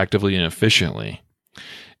it effectively and efficiently.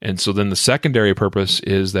 And so then the secondary purpose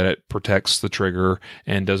is that it protects the trigger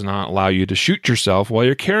and does not allow you to shoot yourself while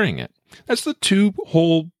you're carrying it. That's the two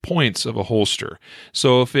whole points of a holster.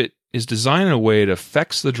 So if it is designed in a way that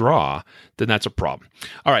affects the draw, then that's a problem.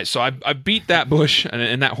 All right, so I beat that bush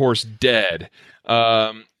and that horse dead.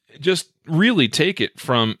 Just really take it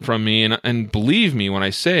from me and believe me when I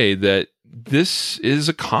say that this is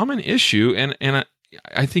a common issue, and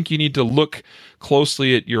I think you need to look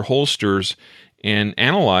closely at your holsters and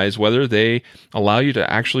analyze whether they allow you to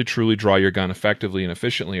actually truly draw your gun effectively and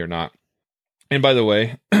efficiently or not. And by the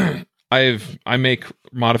way, I make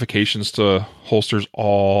modifications to holsters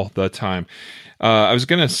all the time. I was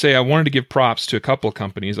going to say I wanted to give props to a couple of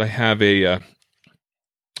companies. I have a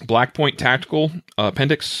Black Point Tactical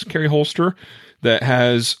appendix carry holster that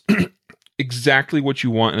has exactly what you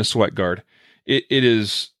want in a sweat guard. it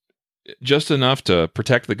is just enough to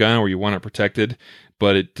protect the gun where you want it protected,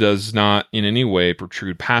 but it does not in any way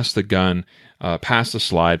protrude past the gun, past the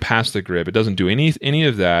slide, past the grip. It doesn't do any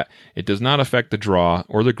of that. It does not affect the draw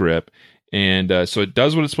or the grip, and so it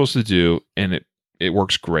does what it's supposed to do, and it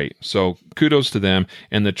works great. So kudos to them.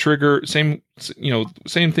 And the trigger, same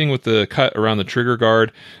thing with the cut around the trigger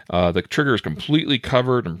guard. The trigger is completely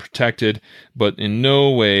covered and protected, but in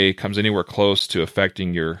no way comes anywhere close to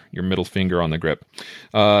affecting your middle finger on the grip.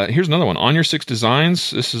 Here's another one. On Your 6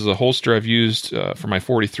 Designs. This is a holster I've used for my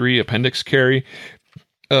 43 appendix carry.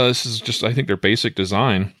 This is just, I think, their basic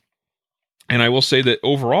design. And I will say that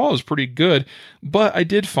overall is pretty good, but I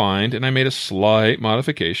did find, and I made a slight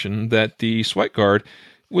modification, that the sweat guard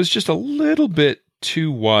was just a little bit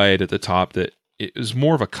too wide at the top, that it was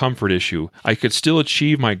more of a comfort issue. I could still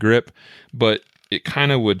achieve my grip, but it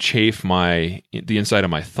kind of would chafe the inside of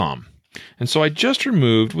my thumb. And so I just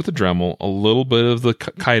removed with a Dremel a little bit of the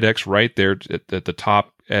Kydex right there at the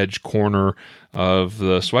top edge corner of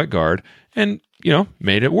the sweat guard, and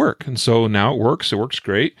made it work. And so now it works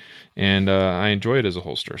great, and I enjoy it as a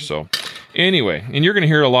holster. So anyway, and you're going to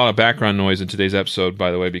hear a lot of background noise in today's episode, by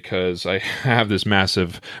the way, because I have this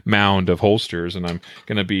massive mound of holsters, and I'm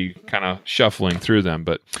going to be kind of shuffling through them.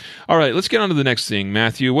 But all right, let's get on to the next thing.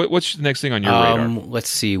 Matthew, what's the next thing on your radar? Let's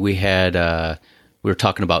see. We were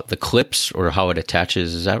talking about the clips or how it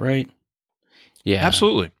attaches. Is that right? Yeah,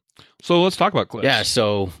 absolutely. So let's talk about clips. Yeah,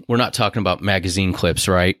 so we're not talking about magazine clips,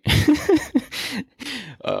 right?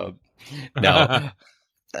 No.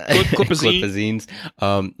 Clipazines.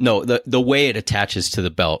 No, the way it attaches to the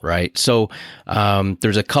belt, right? So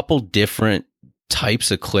there's a couple different types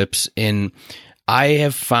of clips, and I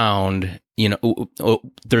have found,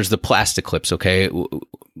 there's the plastic clips, okay?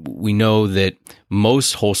 We know that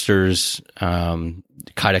most holsters,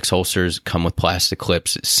 Kydex holsters come with plastic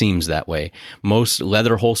clips. It seems that way. Most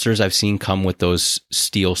leather holsters I've seen come with those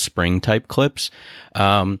steel spring type clips.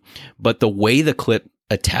 But the way the clip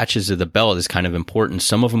attaches to the belt is kind of important.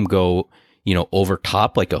 Some of them go, over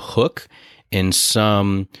top like a hook, and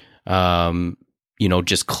some,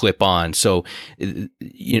 just clip on. So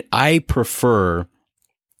I prefer,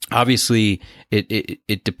 obviously,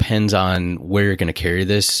 it depends on where you're going to carry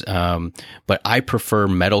this, but I prefer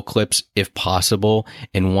metal clips if possible,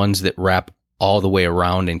 and ones that wrap all the way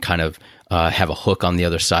around and kind of have a hook on the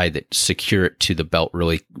other side that secure it to the belt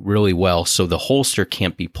really, really well, so the holster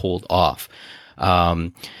can't be pulled off.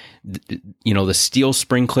 The steel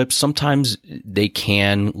spring clips, sometimes they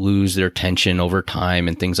can lose their tension over time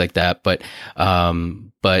and things like that, but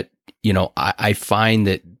I find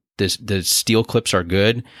that the steel clips are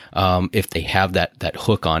good if they have that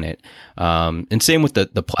hook on it, and same with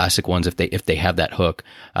the plastic ones if they have that hook.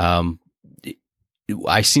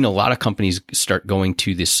 I've seen a lot of companies start going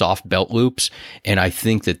to the soft belt loops, and I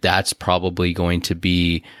think that that's probably going to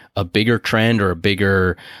be a bigger trend, or a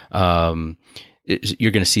bigger.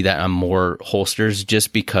 You're going to see that on more holsters,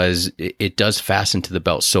 just because it does fasten to the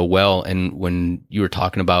belt so well. And when you were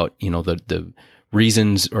talking about the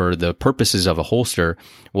reasons or the purposes of a holster,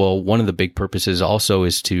 well, one of the big purposes also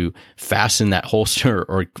is to fasten that holster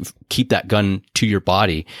or keep that gun to your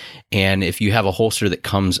body. And if you have a holster that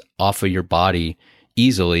comes off of your body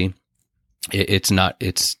easily, it's not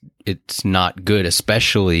good,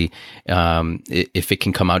 especially if it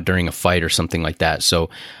can come out during a fight or something like that. So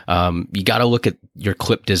you got to look at your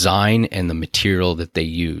clip design and the material that they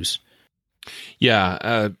use.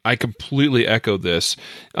 Yeah, I completely echo this.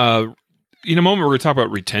 In a moment, we're going to talk about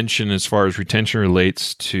retention, as far as retention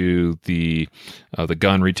relates to the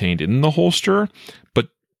gun retained in the holster. But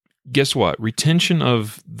guess what? Retention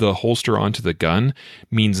of the holster onto the gun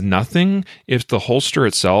means nothing if the holster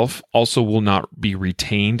itself also will not be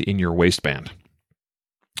retained in your waistband.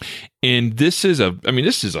 And this is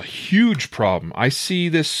a huge problem. I see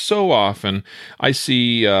this so often. I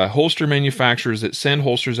see holster manufacturers that send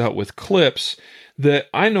holsters out with clips that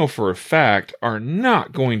I know for a fact are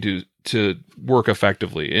not going to work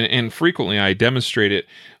effectively. And frequently I demonstrate it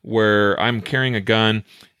where I'm carrying a gun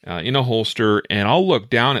in a holster, and I'll look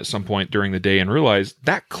down at some point during the day and realize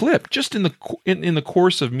that clip, just in the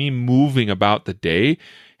course of me moving about the day,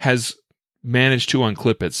 has managed to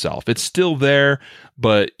unclip itself. It's still there,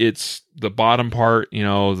 but it's the bottom part,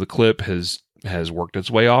 the clip has worked its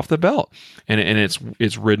way off the belt, and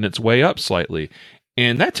it's ridden its way up slightly.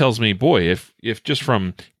 And that tells me, boy, if just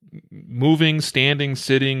from moving, standing,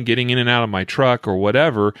 sitting, getting in and out of my truck or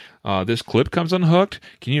whatever, this clip comes unhooked.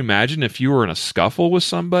 Can you imagine if you were in a scuffle with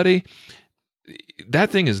somebody? That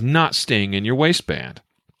thing is not staying in your waistband.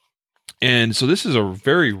 And so this is a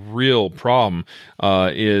very real problem,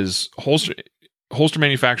 is holster. holster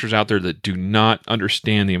manufacturers out there that do not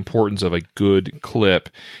understand the importance of a good clip.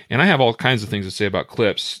 And I have all kinds of things to say about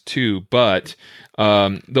clips too, but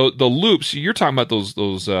the loops, you're talking about those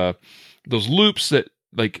loops that,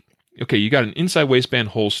 like, okay, you got an inside waistband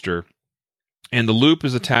holster and the loop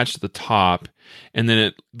is attached to the top, and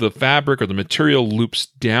then the fabric or the material loops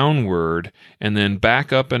downward and then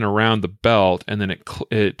back up and around the belt, and then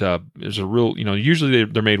it is a real, usually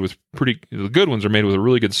they're made with the good ones are made with a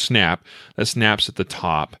really good snap that snaps at the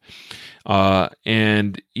top.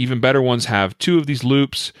 And even better ones have two of these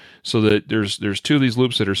loops, so that there's two of these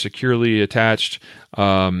loops that are securely attached.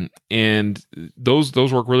 And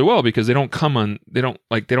those work really well because they don't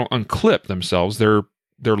unclip themselves. They're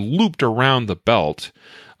looped around the belt.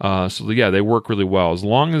 They work really well. As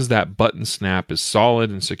long as that button snap is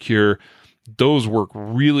solid and secure, those work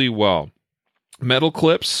really well. Metal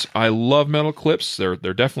clips, I love metal clips. They're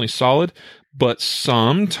definitely solid, but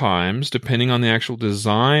sometimes, depending on the actual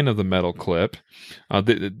design of the metal clip,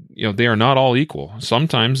 they are not all equal.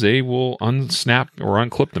 Sometimes they will unsnap or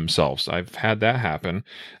unclip themselves. I've had that happen.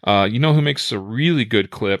 Who makes a really good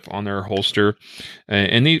clip on their holster?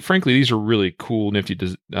 And frankly, these are really cool, nifty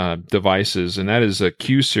devices, and that is a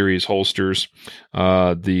Q Series holsters,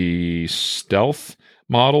 the Stealth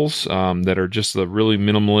models that are just the really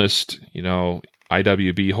minimalist,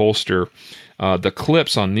 IWB holster. The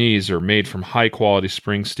clips on these are made from high quality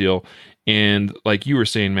spring steel, and like you were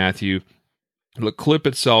saying, Matthew, the clip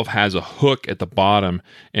itself has a hook at the bottom,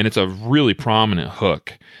 and it's a really prominent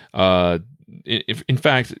hook. In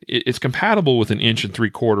fact, it's compatible with an 1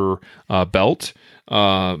 3/4 belt,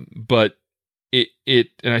 but and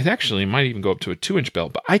I actually might even go up to a 2-inch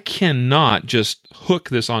belt, but I cannot just hook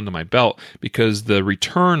this onto my belt because the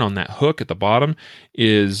return on that hook at the bottom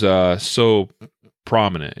is so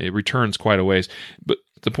prominent. It returns quite a ways. But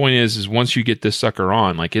the point is once you get this sucker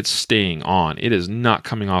on, like, it's staying on. It is not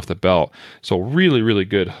coming off the belt. So really, really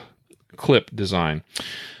good clip design.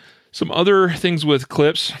 Some other things with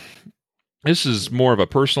clips. This is more of a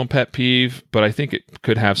personal pet peeve, but I think it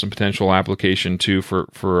could have some potential application too for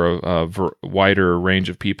a wider range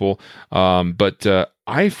of people. But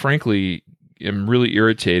I frankly am really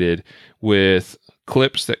irritated with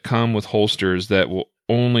clips that come with holsters that will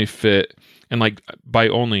only fit, and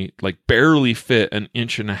barely fit, an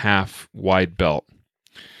 1.5 inch wide belt.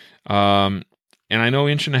 And I know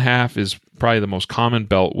 1.5 inch is probably the most common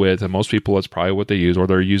belt width, and most people, that's probably what they use, or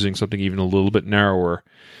they're using something even a little bit narrower.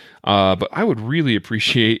 But I would really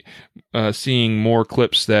appreciate seeing more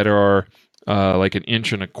clips that are like 1.25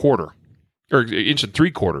 inches or 1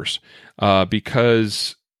 3/4,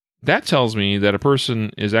 because that tells me that a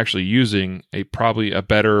person is actually using probably a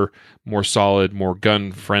better, more solid, more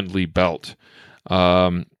gun-friendly belt.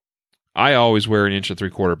 I always wear 1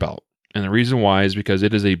 3/4 belt. And the reason why is because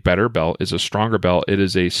it is a better belt, it's a stronger belt, it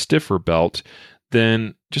is a stiffer belt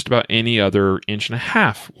than just about any other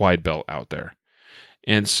 1.5 inch wide belt out there.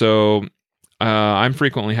 And so I'm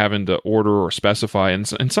frequently having to order or specify,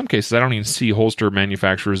 and in some cases I don't even see holster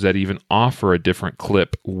manufacturers that even offer a different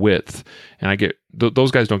clip width. And I get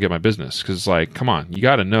those guys don't get my business, because it's like, come on, you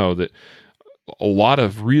got to know that a lot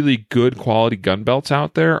of really good quality gun belts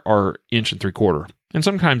out there are 1 3/4 and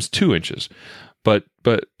sometimes 2 inches. But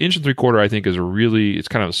 1 3/4 I think is it's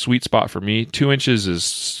kind of a sweet spot for me. 2 inches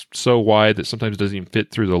is so wide that sometimes it doesn't even fit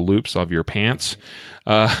through the loops of your pants.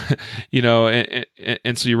 And so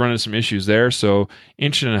you run into some issues there. So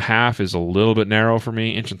 1.5 inches is a little bit narrow for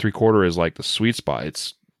me. 1 3/4 is like the sweet spot.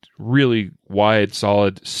 It's really wide,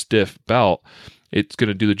 solid, stiff belt. It's going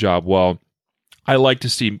to do the job well. I like to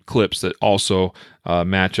see clips that also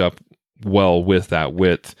match up well with that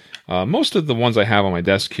width. Most of the ones I have on my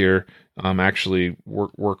desk here actually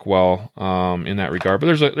work well in that regard, but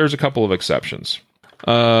there's a couple of exceptions.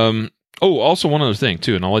 Also one other thing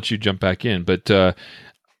too, and I'll let you jump back in, but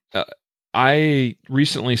I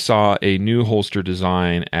recently saw a new holster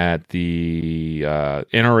design at the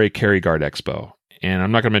NRA Carry Guard Expo, and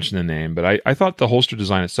I'm not going to mention the name, but I thought the holster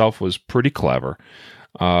design itself was pretty clever.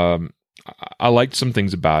 I liked some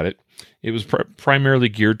things about it. It was primarily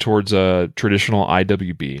geared towards a traditional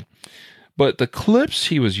IWB. But the clips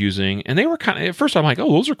he was using, and they were kind of, at first I'm like,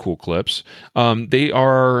 oh, those are cool clips.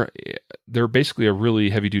 They're basically a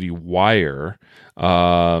really heavy duty wire,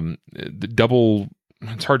 double.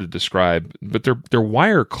 It's hard to describe, but they're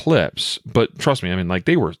wire clips. But trust me, I mean, like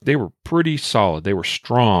they were pretty solid. They were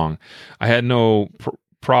strong. I had no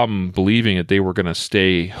problem believing that they were going to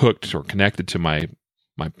stay hooked or connected to my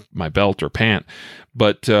belt or pant.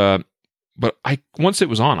 But once it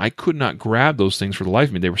was on, I could not grab those things for the life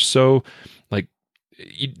of me. They were so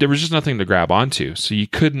there was just nothing to grab onto. So you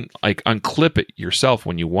couldn't unclip it yourself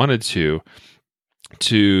when you wanted to.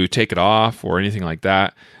 to take it off or anything like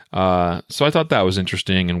that. So I thought that was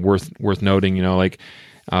interesting and worth noting.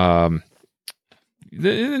 I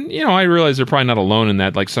realize they're probably not alone in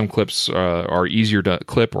that. Like some clips are easier to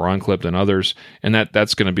clip or unclip than others, and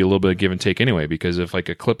that's going to be a little bit of give and take anyway. Because if like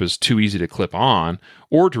a clip is too easy to clip on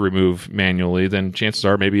or to remove manually, then chances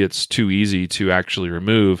are maybe it's too easy to actually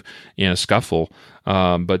remove in a scuffle.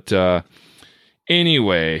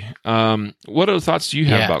 Anyway, what other thoughts do you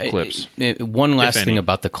have about clips? One last thing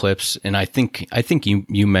about the clips, and I think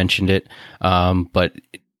you mentioned it, but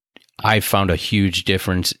I found a huge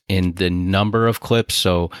difference in the number of clips.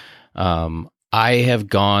 So I have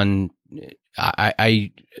gone.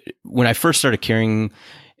 When I first started carrying,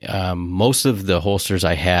 most of the holsters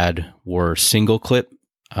I had were single clip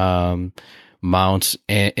mounts,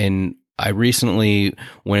 and I recently,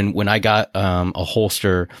 when I got a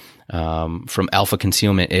holster from Alpha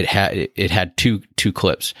Concealment, it had two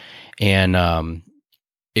clips, and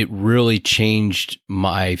it really changed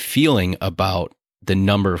my feeling about the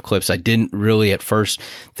number of clips. I didn't really at first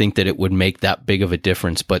think that it would make that big of a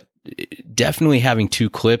difference, but definitely having two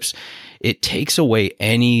clips, it takes away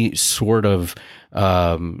any sort of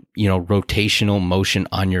rotational motion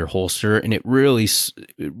on your holster, and it really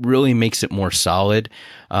makes it more solid.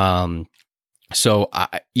 So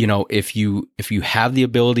if you have the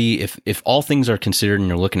ability, if all things are considered and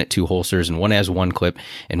you're looking at two holsters and one has one clip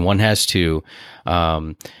and one has two,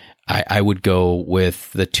 I would go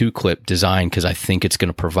with the two clip design, because I think it's going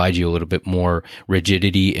to provide you a little bit more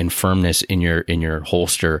rigidity and firmness in your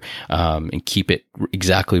holster, and keep it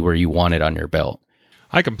exactly where you want it on your belt.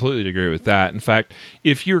 I completely agree with that. In fact,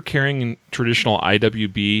 if you're carrying traditional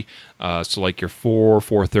IWB, so like your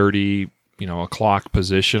 430, a clock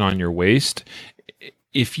position on your waist,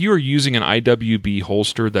 if you're using an IWB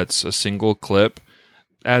holster that's a single clip,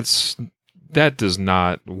 that does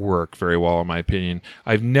not work very well, in my opinion.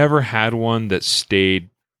 I've never had one that stayed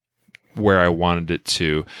where I wanted it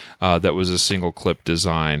to, that was a single clip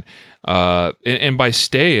design. And by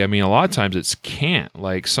stay, I mean, a lot of times it's can't.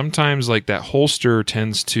 Like sometimes like that holster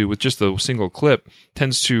tends to, with just the single clip,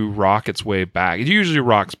 tends to rock its way back. It usually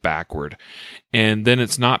rocks backward. And then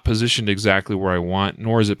it's not positioned exactly where I want,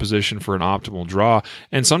 nor is it positioned for an optimal draw.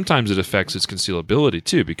 And sometimes it affects its concealability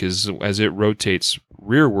too, because as it rotates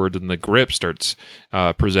rearward, then the grip starts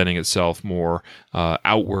presenting itself more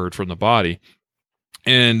outward from the body.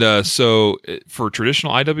 And so for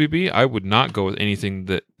traditional IWB, I would not go with anything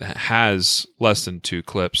that has less than two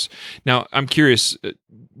clips. Now, I'm curious,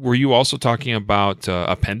 were you also talking about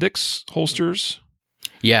appendix holsters?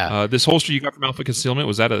 Yeah. This holster you got from Alpha Concealment,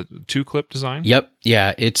 was that a two-clip design? Yep.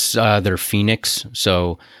 Yeah, it's their Phoenix.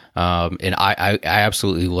 So, and I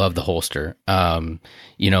absolutely love the holster. And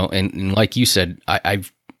like you said,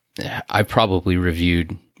 I've probably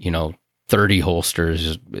reviewed, 30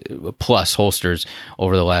 holsters plus holsters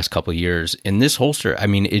over the last couple of years. And this holster, I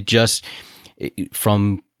mean,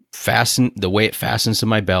 from the way it fastens to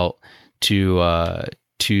my belt to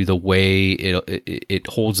the way it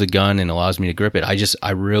holds the gun and allows me to grip it.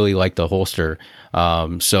 I really like the holster.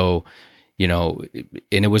 And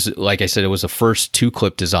it was, like I said, it was the first two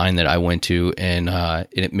clip design that I went to, and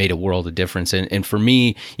it made a world of difference. And for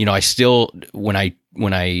me, I still, when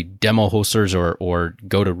I demo holsters or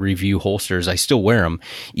go to review holsters, I still wear them,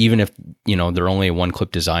 even if, they're only a one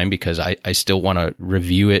clip design, because I still want to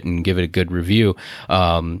review it and give it a good review,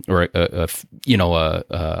 or a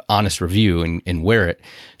honest review and wear it.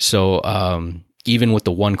 So, even with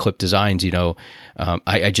the one clip designs,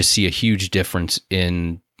 I just see a huge difference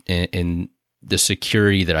in the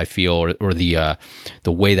security that I feel, or the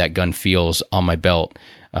way that gun feels on my belt,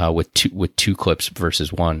 with two clips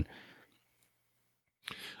versus one.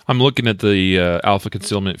 I'm looking at the Alpha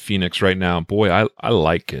Concealment Phoenix right now. Boy, I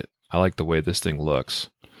like it. I like the way this thing looks.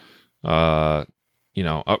 A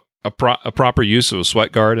proper use of a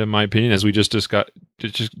sweat guard, in my opinion, as we just got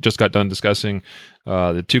done discussing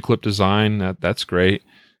the two clip design. That's great.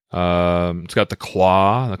 It's got the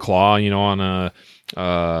claw, on a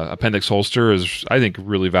appendix holster is, I think,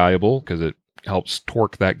 really valuable because it helps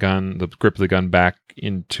torque that gun, the grip of the gun, back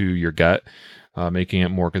into your gut, making it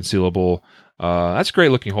more concealable. That's a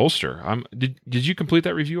great looking holster. Did you complete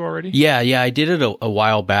that review already? Yeah, I did it a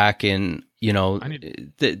while back, and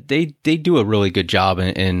they do a really good job,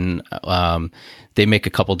 and they make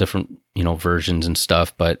a couple different versions and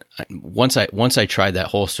stuff. But once I tried that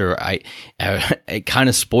holster, it kind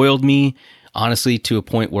of spoiled me, honestly, to a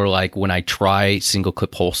point where, like, when I try single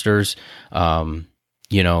clip holsters, it's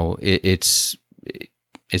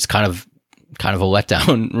kind of a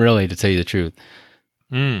letdown, really, to tell you the truth.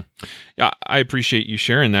 Yeah, I appreciate you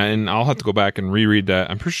sharing that, and I'll have to go back and reread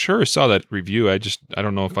that. I'm pretty sure I saw that review. I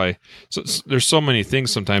don't know if there's so many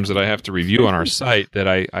things sometimes that I have to review on our site that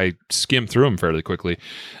I skim through them fairly quickly.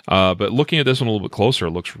 But looking at this one a little bit closer,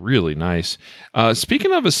 it looks really nice.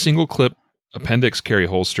 Speaking of a single clip appendix carry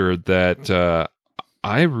holster that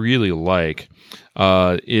I really like,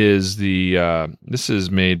 is this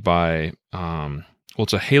is made by well,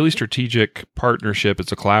 it's a Haley Strategic Partnership.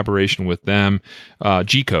 It's a collaboration with them.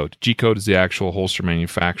 G-Code. G-Code is the actual holster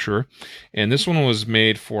manufacturer. And this one was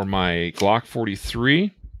made for my Glock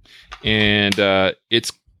 43. And it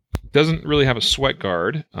doesn't really have a sweat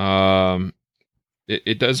guard.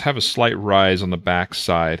 It does have a slight rise on the back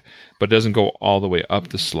side, but it doesn't go all the way up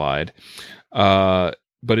the slide. But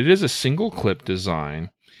it is a single clip design.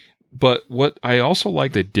 But what I also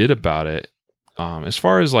like they did about it, as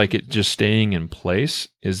far as like it just staying in place,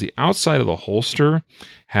 is the outside of the holster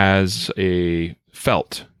has a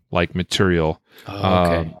felt like material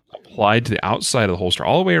applied to the outside of the holster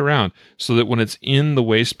all the way around, so that when it's in the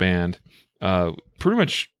waistband, pretty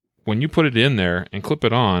much when you put it in there and clip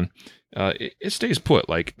it on, it stays put.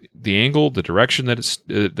 Like the angle, the direction that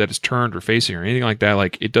it's turned or facing or anything like that,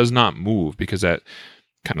 like it does not move, because that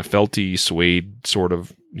kind of felty suede sort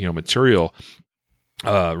of material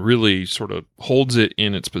really sort of holds it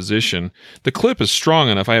in its position. The clip is strong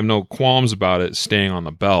enough. I have no qualms about it staying on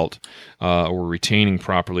the belt or retaining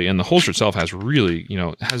properly. And the holster itself has really,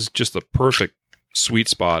 has just the perfect sweet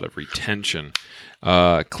spot of retention.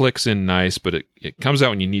 Clicks in nice, but it comes out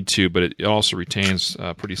when you need to, but it also retains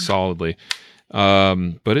pretty solidly.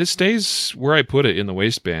 But it stays where I put it in the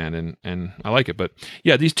waistband, and I like it. But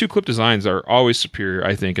yeah, these two clip designs are always superior,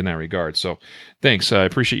 I think, in that regard. So thanks. I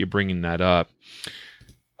appreciate you bringing that up.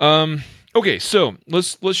 Okay, so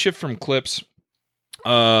let's shift from clips.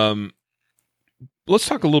 Let's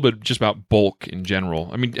talk a little bit just about bulk in general.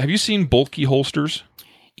 I mean, have you seen bulky holsters?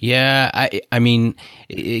 Yeah, I mean,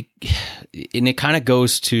 it kind of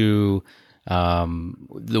goes to trying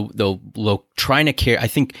to carry. I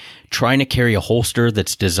think trying to carry a holster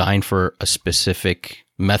that's designed for a specific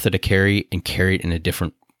method of carry and carry it in a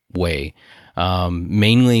different way.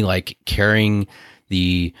 Mainly like carrying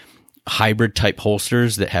the hybrid type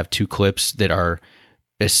holsters that have two clips that are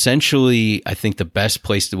essentially, I think the best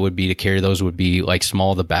place that would be to carry those would be like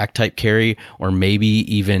small the back type carry, or maybe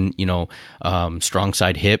even, strong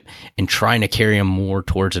side hip, and trying to carry them more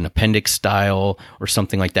towards an appendix style or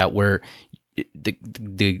something like that, where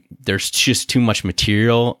there's just too much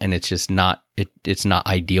material and it's just not, it's not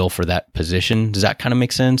ideal for that position. Does that kind of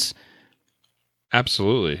make sense?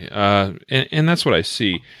 Absolutely. And that's what I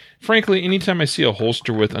see. Frankly, anytime I see a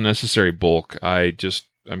holster with unnecessary bulk,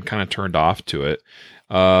 I'm kind of turned off to it.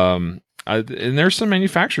 And there's some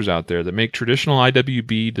manufacturers out there that make traditional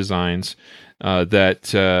IWB designs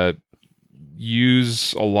that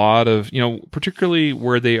use a lot of, particularly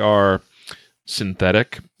where they are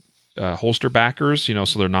synthetic holster backers,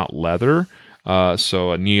 so they're not leather.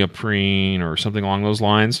 So a neoprene or something along those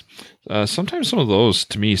lines. Sometimes some of those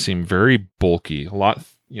to me seem very bulky, a lot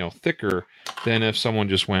thicker than if someone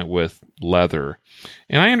just went with leather.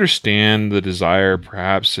 And I understand the desire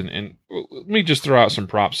perhaps, and let me just throw out some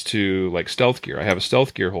props to like Stealth Gear. I have a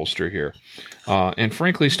Stealth Gear holster here. And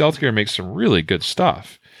frankly, Stealth Gear makes some really good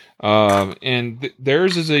stuff.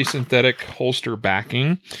 Theirs is a synthetic holster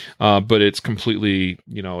backing, but it's completely,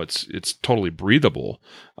 it's totally breathable.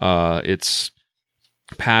 It's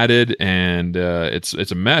padded and it's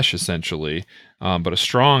a mesh essentially, but a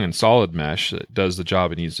strong and solid mesh that does the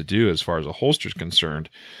job it needs to do as far as a holster is concerned.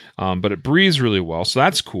 But it breathes really well, so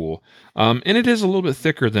that's cool. And it is a little bit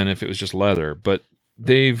thicker than if it was just leather, but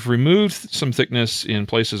they've removed some thickness in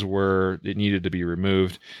places where it needed to be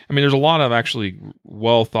removed. I mean, there's a lot of actually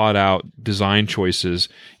well thought out design choices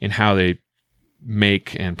in how they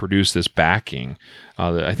make and produce this backing.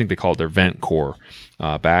 I think they call it their vent core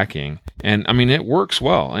backing. And I mean, it works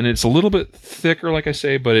well. And it's a little bit thicker, like I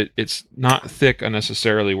say, but it's not thick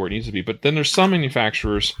unnecessarily where it needs to be. But then there's some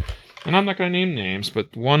manufacturers, and I'm not going to name names,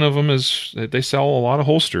 but one of them is they sell a lot of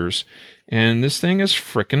holsters. And this thing is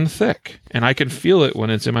frickin' thick. And I can feel it when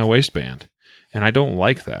it's in my waistband. And I don't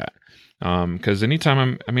like that. Because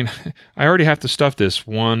anytime I already have to stuff this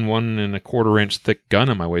 1.25 inch thick gun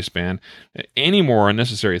in my waistband. Any more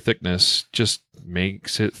unnecessary thickness just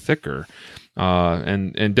makes it thicker.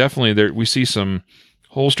 And definitely we see some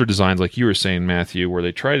holster designs, like you were saying, Matthew, where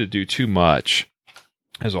they try to do too much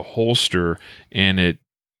as a holster, and it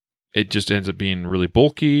just ends up being really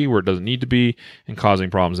bulky where it doesn't need to be and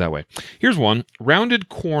causing problems that way. Here's one, rounded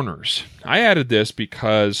corners. I added this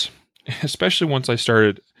because, especially once I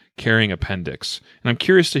started carrying appendix. And I'm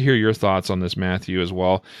curious to hear your thoughts on this, Matthew, as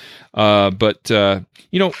well.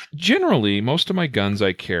 Generally, most of my guns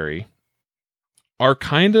I carry are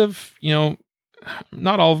kind of,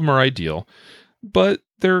 not all of them are ideal, but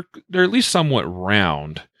they're at least somewhat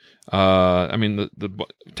round. Take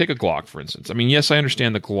a Glock, for instance. I mean, yes, I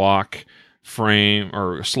understand the Glock frame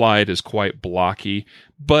or slide is quite blocky,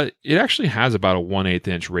 but it actually has about a 1/8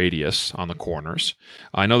 inch radius on the corners.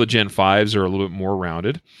 I know the Gen 5s are a little bit more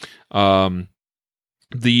rounded. The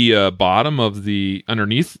bottom of the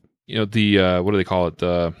underneath, what do they call it?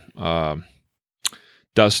 The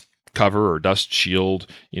dust cover or dust shield,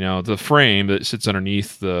 the frame that sits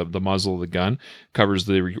underneath the muzzle of the gun covers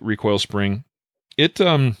the recoil spring.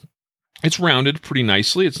 It's rounded pretty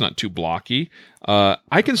nicely. It's not too blocky.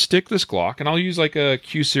 I can stick this Glock, and I'll use like a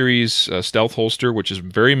Q Series stealth holster, which is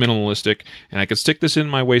very minimalistic, and I can stick this in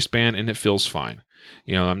my waistband, and it feels fine.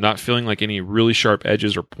 I'm not feeling like any really sharp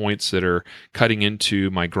edges or points that are cutting into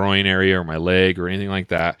my groin area or my leg or anything like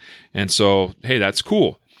that. And so, hey, that's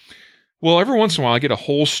cool. Well, every once in a while, I get a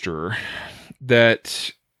holster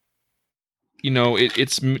that,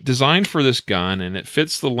 it's designed for this gun and it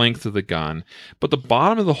fits the length of the gun, but the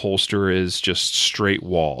bottom of the holster is just straight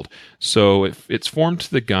walled. So it's formed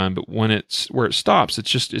to the gun, but where it stops,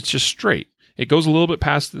 it's just straight. It goes a little bit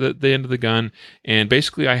past the end of the gun, and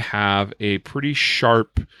basically I have a pretty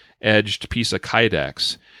sharp edged piece of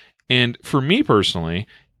Kydex. And for me personally,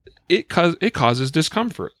 it causes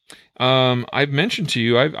discomfort. I've mentioned to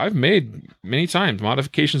you, I've made many times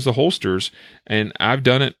modifications to holsters, and I've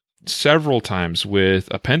done it several times with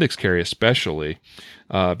appendix carry, especially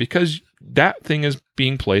because that thing is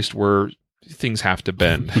being placed where things have to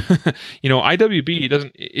bend. IWB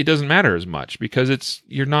doesn't matter as much because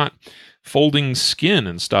you're not folding skin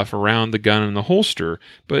and stuff around the gun and the holster,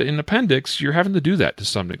 but in appendix you're having to do that to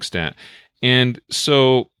some extent. And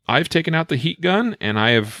so I've taken out the heat gun and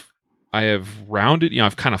I have rounded,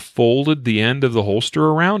 I've kind of folded the end of the holster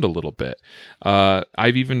around a little bit.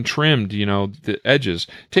 I've even trimmed, the edges.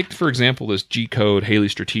 Take, for example, this G-Code Haley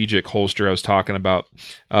Strategic holster I was talking about.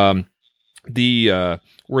 Where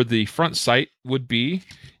the front sight would be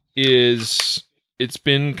it's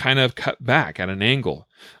been kind of cut back at an angle.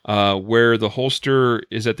 Where the holster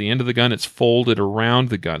is at the end of the gun, it's folded around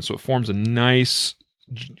the gun. So it forms a nice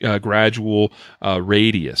gradual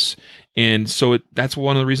radius. And so that's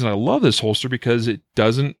one of the reasons I love this holster, because it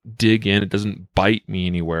doesn't dig in, it doesn't bite me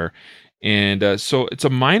anywhere. And so it's a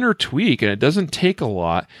minor tweak, and it doesn't take a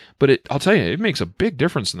lot, but I'll tell you, it makes a big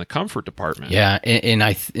difference in the comfort department. Yeah,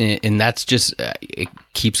 and that's just it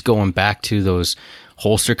keeps going back to those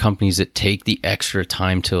holster companies that take the extra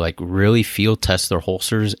time to like really field test their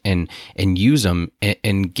holsters and use them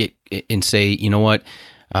and get and say, you know what,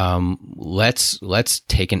 let's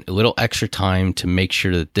take a little extra time to make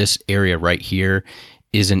sure that this area right here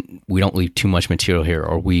we don't leave too much material here,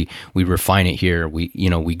 or we refine it here,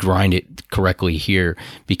 we grind it correctly here,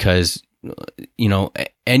 because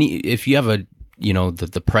if you have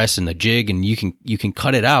the press and the jig and you can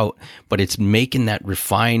cut it out, but it's making that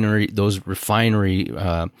refining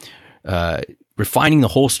the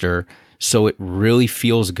holster so it really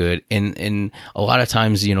feels good. And a lot of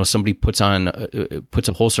times, somebody puts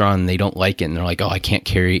a holster on and they don't like it, and they're like, oh, I can't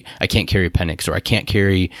carry appendix, or I can't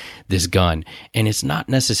carry this gun. And it's not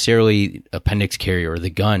necessarily appendix carry or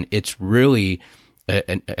the gun. It's really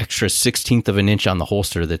an extra 1/16 of an inch on the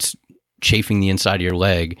holster that's chafing the inside of your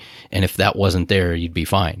leg. And if that wasn't there, you'd be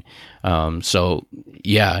fine. So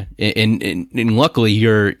yeah. And luckily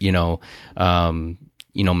you're,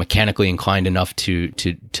 mechanically inclined enough to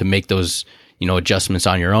make those, adjustments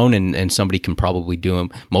on your own, and somebody can probably do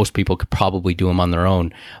them. Most people could probably do them on their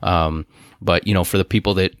own. But for the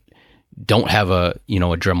people that don't have a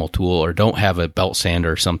Dremel tool or don't have a belt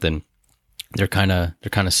sander or something, they're kind of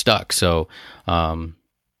stuck. So,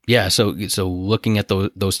 yeah. So looking at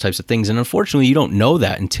those types of things, and unfortunately you don't know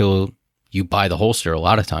that until you buy the holster a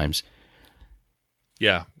lot of times.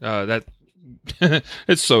 Yeah. That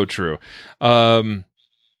it's so true.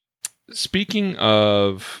 Speaking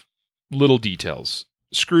of little details,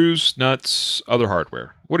 screws, nuts, other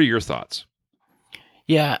hardware, what are your thoughts?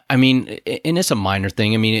 Yeah, I mean, and it's a minor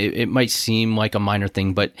thing. I mean, it might seem like a minor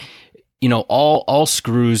thing, but all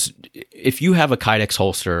screws, if you have a Kydex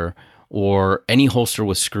holster or any holster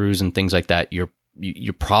with screws and things like that, you're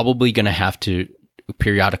probably going to have to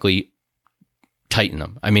periodically tighten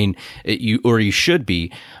them. I mean, you should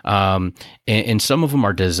be. And some of them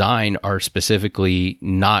are specifically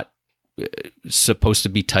not supposed to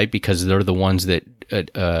be tight, because they're the ones that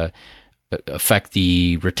affect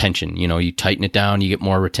the retention. You tighten it down, you get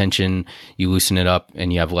more retention, you loosen it up,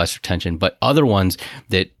 and you have less retention. But other ones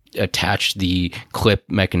that attach the clip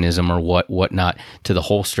mechanism or whatnot to the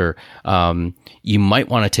holster, you might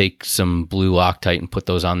want to take some blue Loctite and put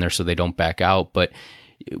those on there so they don't back out. But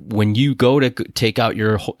when you go to take out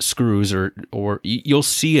your screws, or you'll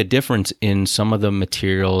see a difference in some of the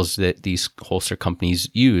materials that these holster companies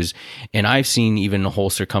use. And I've seen even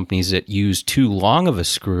holster companies that use too long of a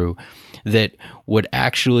screw that would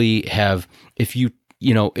actually have, if you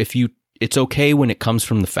it's okay when it comes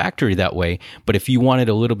from the factory that way, but if you wanted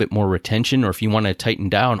a little bit more retention, or if you want to tighten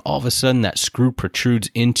down, all of a sudden that screw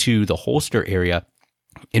protrudes into the holster area.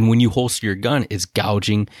 And when you holster your gun,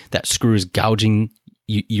 that screw is gouging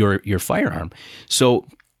your firearm. So,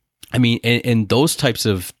 I mean, and those types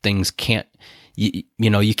of things you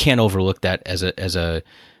can't overlook that as a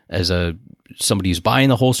somebody who's buying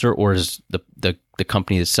the holster, or as the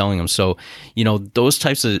company that's selling them. So, those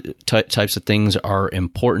types of things are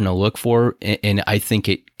important to look for. And I think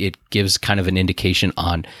it gives kind of an indication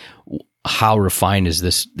on how refined is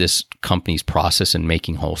this company's process in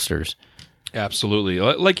making holsters. Absolutely.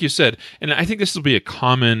 Like you said, and I think this will be a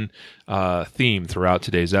common theme throughout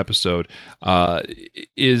today's episode,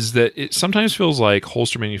 is that it sometimes feels like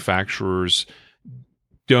holster manufacturers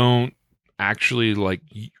don't actually like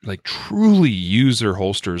truly use their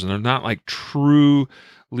holsters, and they're not like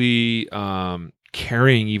truly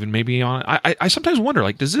carrying even maybe on. I sometimes wonder,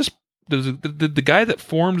 like, does the guy that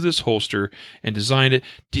formed this holster and designed it,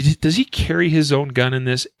 does he carry his own gun in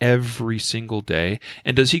this every single day?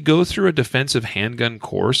 And does he go through a defensive handgun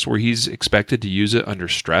course where he's expected to use it under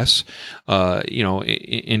stress,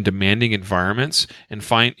 in demanding environments, and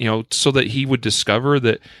find, so that he would discover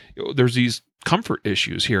that there's these comfort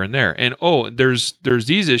issues here and there, and there's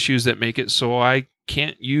these issues that make it so I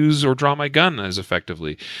can't use or draw my gun as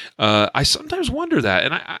effectively. I sometimes wonder that,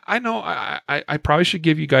 and I know I probably should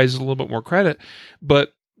give you guys a little bit more credit,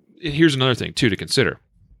 but here's another thing too to consider.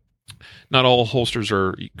 Not all holsters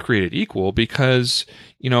are created equal, because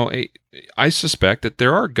I suspect that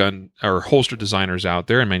there are gun or holster designers out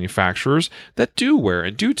there and manufacturers that do wear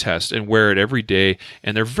and do test and wear it every day,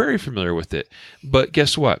 and they're very familiar with it. But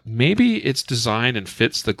guess what? Maybe it's designed and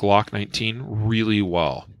fits the Glock 19 really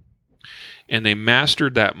well, and they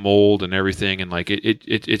mastered that mold and everything, and like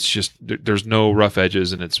it's just, there's no rough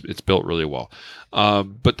edges, and it's built really well.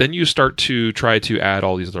 But then you start to try to add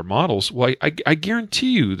all these other models. Well, I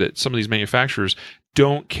guarantee you that some of these manufacturers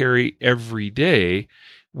don't carry every day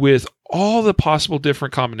with all the possible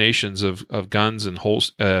different combinations of guns and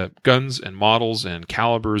guns and models and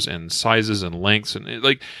calibers and sizes and lengths,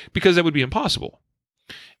 and because that would be impossible.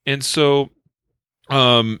 And so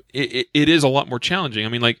it is a lot more challenging. I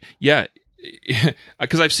mean,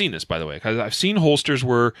 because I've seen this, by the way, because I've seen holsters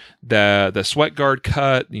where the sweat guard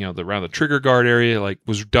cut, around the trigger guard area,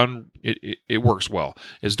 was done. It works well.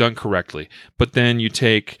 It's done correctly. But then you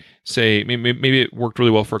take, say, maybe it worked really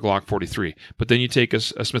well for a Glock 43, but then you take a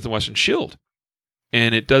Smith & Wesson Shield,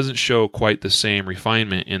 and it doesn't show quite the same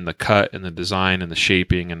refinement in the cut and the design and the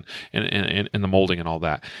shaping and the molding and all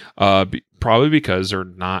that. Probably because they're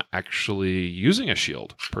not actually using a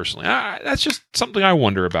shield. Personally, that's just something I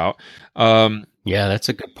wonder about. Yeah, that's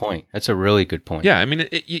a good point. That's a really good point. Yeah, I mean,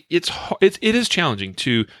 it is challenging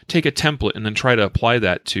to take a template and then try to apply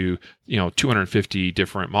that to 250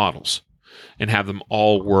 different models and have them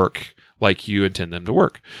all work like you intend them to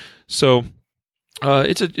work. So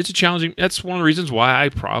it's a challenging. That's one of the reasons why I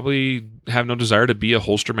probably have no desire to be a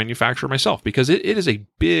holster manufacturer myself, because it is a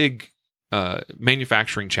big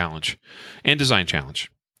manufacturing challenge and design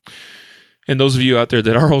challenge. And those of you out there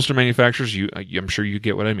that are holster manufacturers, I'm sure you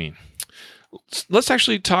get what I mean. Let's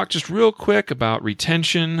actually talk just real quick about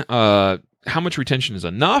retention. How much retention is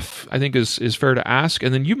enough, I think is fair to ask.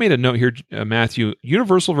 And then you made a note here, Matthew,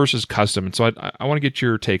 universal versus custom. And so I want to get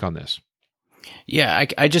your take on this. Yeah,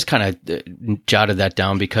 I just kind of jotted that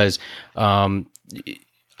down because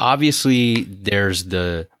obviously there's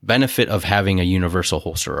the benefit of having a universal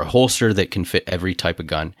holster, a holster that can fit every type of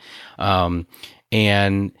gun.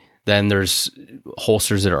 And then there's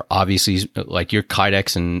holsters that are obviously like your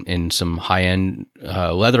Kydex and some high-end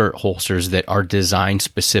leather holsters that are designed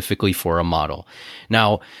specifically for a model.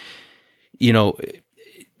 Now,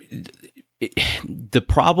 the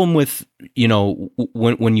problem with,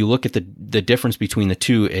 when you look at the difference between the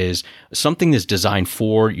two is something that's designed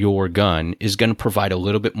for your gun is going to provide a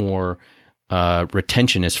little bit more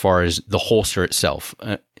retention as far as the holster itself,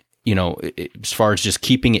 as far as just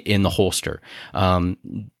keeping it in the holster.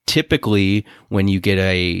 Typically, when you get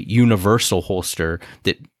a universal holster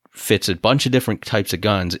that fits a bunch of different types of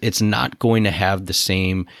guns, it's not going to have the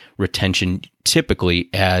same retention typically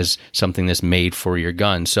as something that's made for your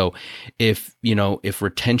gun. So if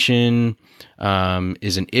retention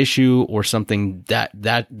is an issue or something,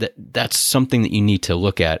 that's something that you need to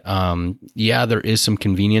look at. There is some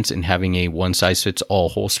convenience in having a one size fits all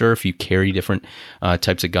holster if you carry different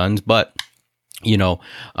types of guns, but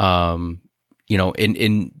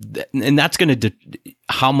and that's going to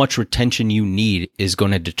how much retention you need is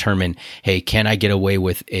going to determine, hey, can I get away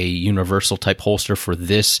with a universal type holster for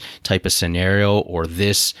this type of scenario or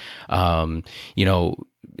this,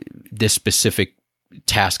 this specific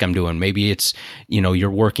task I'm doing. Maybe it's, you're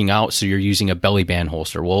working out, so you're using a belly band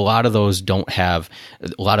holster. Well, a lot of those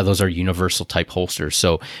are universal type holsters.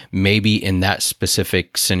 So maybe in that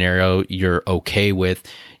specific scenario, you're okay with,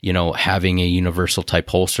 having a universal type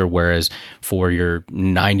holster. Whereas for your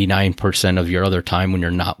 99% of your other time when you're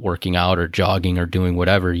not working out or jogging or doing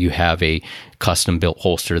whatever, you have a custom built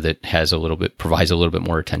holster that provides a little bit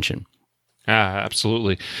more attention.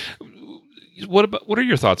 Absolutely. What are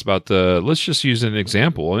your thoughts about let's just use an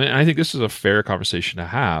example. I think this is a fair conversation to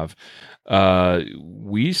have.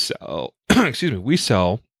 We sell, we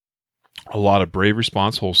sell a lot of Brave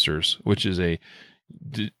Response holsters, which is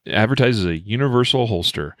advertises a universal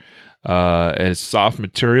holster. And it's soft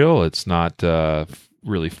material. It's not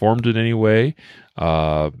really formed in any way.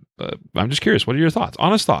 I'm just curious, what are your thoughts?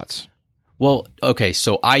 Honest thoughts. Well, okay,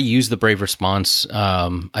 so I use the Brave Response.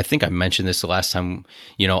 I think I mentioned this the last time.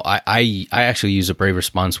 I actually use a Brave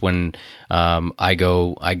Response when I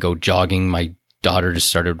go jogging. My daughter just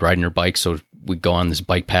started riding her bike, so we go on this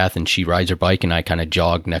bike path, and she rides her bike, and I kind of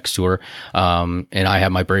jog next to her. And I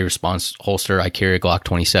have my Brave Response holster. I carry a Glock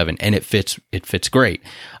 27, and it fits great.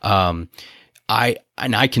 I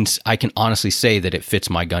can honestly say that it fits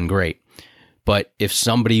my gun great. But if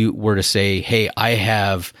somebody were to say, "Hey, I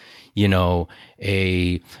have,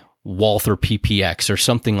 a Walther PPX or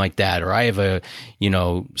something like that, or I have a,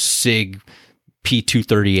 SIG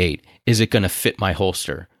P238, is it going to fit my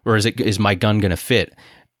holster, or is my gun going to fit?"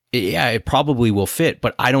 Yeah, it probably will fit,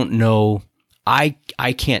 but I don't know. I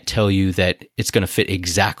can't tell you that it's going to fit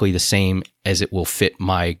exactly the same as it will fit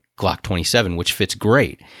my Glock 27, which fits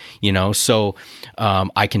great, So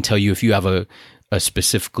I can tell you if you have a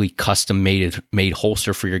specifically custom made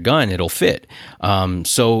holster for your gun, it'll fit.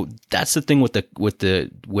 So that's the thing with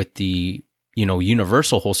the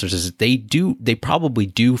universal holsters, is that they probably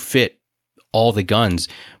do fit all the guns,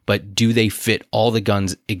 but do they fit all the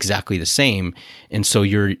guns exactly the same? And so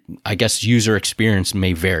I guess user experience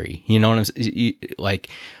may vary. You know what I'm saying? Like,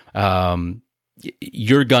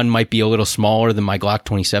 your gun might be a little smaller than my Glock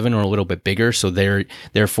 27 or a little bit bigger, so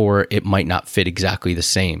therefore it might not fit exactly the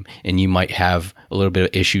same, and you might have a little bit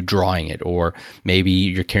of issue drawing it. Or maybe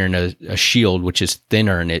you're carrying a shield which is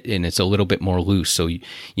thinner and it's a little bit more loose, so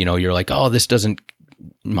you're like, oh,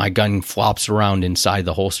 my gun flops around inside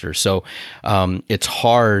the holster. So it's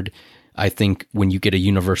hard, I think, when you get a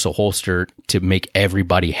universal holster to make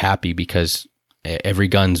everybody happy, because every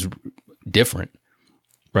gun's different.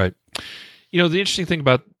 Right. The interesting thing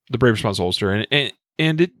about the Brave Response holster, and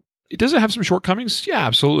it does it have some shortcomings? Yeah,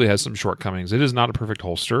 absolutely has some shortcomings. It is not a perfect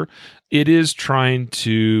holster. It is trying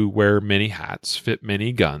to wear many hats, fit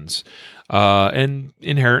many guns, and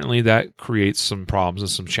inherently that creates some problems and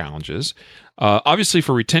some challenges. Obviously,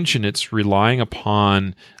 for retention, it's relying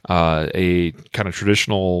upon a kind of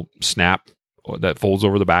traditional snap that folds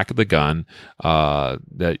over the back of the gun,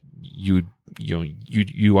 that you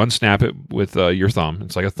unsnap it with your thumb.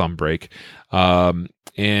 It's like a thumb brake. So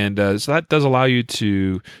that does allow you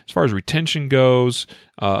to, as far as retention goes,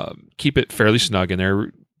 keep it fairly snug in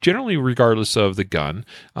there, generally regardless of the gun.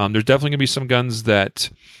 There's definitely going to be some guns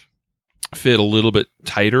that fit a little bit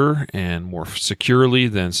tighter and more securely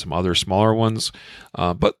than some other smaller ones.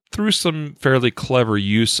 But through some fairly clever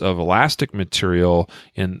use of elastic material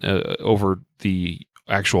over the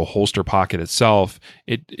actual holster pocket itself,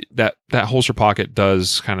 that holster pocket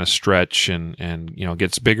does kind of stretch and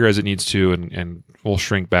gets bigger as it needs to, and will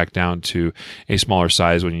shrink back down to a smaller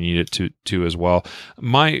size when you need it to as well.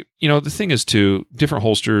 The thing is, too, different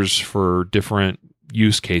holsters for different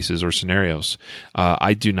use cases or scenarios.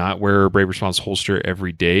 I do not wear a Brave Response holster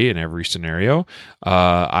every day in every scenario.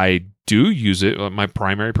 I do use it. My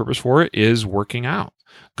primary purpose for it is working out,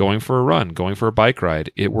 going for a run, going for a bike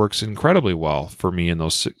ride. It works incredibly well for me in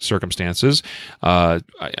those circumstances.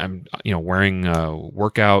 I'm wearing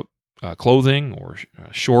workout clothing or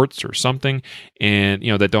shorts or something, and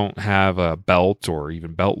that don't have a belt or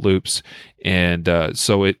even belt loops, and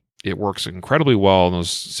so it works incredibly well in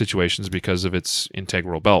those situations because of its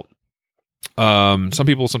integral belt. Some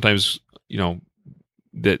people sometimes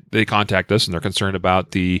that they contact us and they're concerned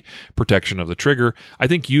about the protection of the trigger. I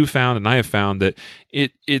think you found and I have found that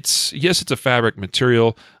it's yes, it's a fabric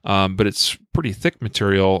material, but it's pretty thick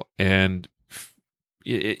material, and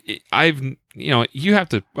you have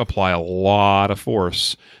to apply a lot of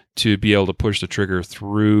force to be able to push the trigger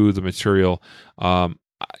through the material.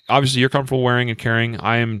 Obviously, you're comfortable wearing and carrying.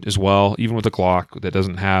 I am as well, even with a Glock that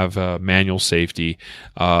doesn't have manual safety.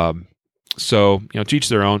 So, to each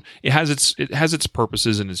their own. It has its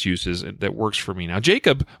purposes and its uses that works for me. Now,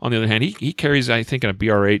 Jacob, on the other hand, he carries, I think, in a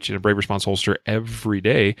BRH and a Brave Response holster every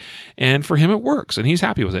day, and for him it works, and he's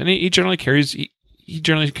happy with it. And he generally carries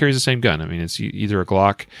the same gun. I mean, it's either a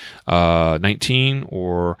Glock 19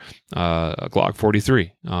 or a Glock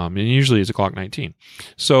 43, and usually it's a Glock 19.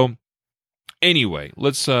 So, anyway,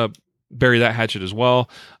 let's bury that hatchet as well.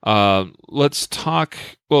 Let's talk.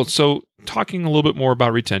 Well, so talking a little bit more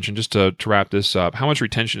about retention, just to wrap this up. How much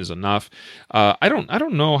retention is enough? I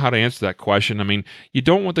don't know how to answer that question. I mean, you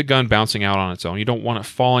don't want the gun bouncing out on its own. You don't want it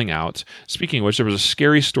falling out. Speaking of which, there was a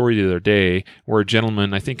scary story the other day where a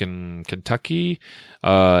gentleman, I think in Kentucky,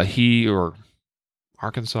 he or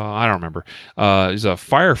Arkansas, I don't remember. He's a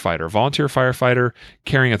firefighter, volunteer firefighter,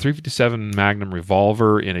 carrying a .357 Magnum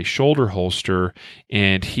revolver in a shoulder holster,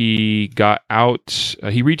 and he got out.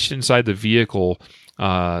 He reached inside the vehicle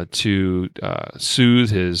to soothe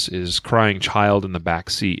his crying child in the back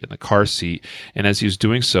seat, in the car seat. And as he was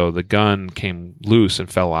doing so, the gun came loose and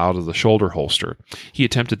fell out of the shoulder holster. He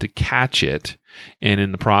attempted to catch it, and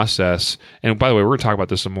in the process, and by the way, we're going to talk about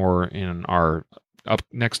this some more in our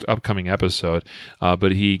next upcoming episode,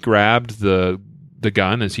 but he grabbed the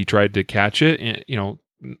gun as he tried to catch it, and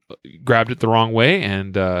grabbed it the wrong way,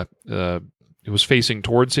 and it was facing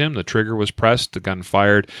towards him. The trigger was pressed. The gun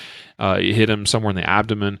fired. It hit him somewhere in the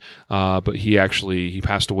abdomen, but he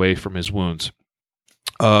passed away from his wounds.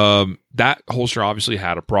 That holster obviously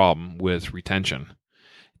had a problem with retention.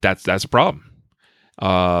 That's a problem.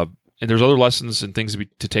 And there's other lessons and things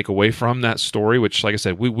to take away from that story, which, like I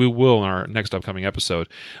said, we will in our next upcoming episode.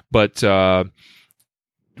 But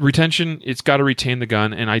retention, it's got to retain the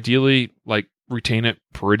gun, and ideally, retain it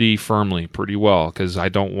pretty firmly, pretty well, because I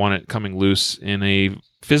don't want it coming loose in a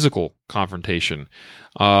physical confrontation.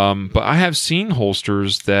 But I have seen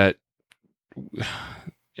holsters that,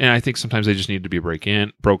 and I think sometimes they just need to be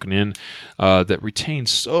broken in, that retain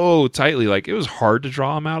so tightly, like it was hard to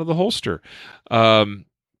draw them out of the holster.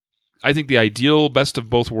 I think the ideal best of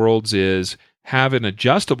both worlds is have an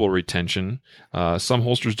adjustable retention. Some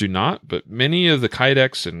holsters do not, but many of the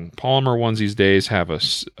Kydex and polymer ones these days have a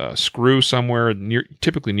screw somewhere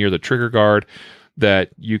typically near the trigger guard, that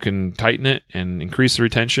you can tighten it and increase the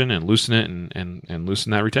retention and loosen it and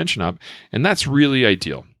loosen that retention up. And that's really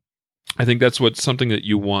ideal. I think that's something that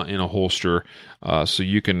you want in a holster, so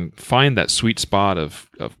you can find that sweet spot of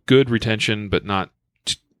good retention, but not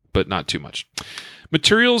too much.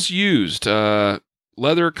 Materials used, leather,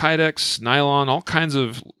 Kydex, nylon, all kinds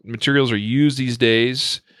of materials are used these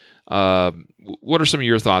days. What are some of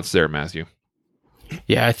your thoughts there, Matthew?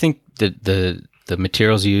 Yeah, I think that the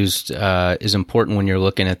materials used is important when you're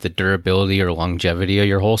looking at the durability or longevity of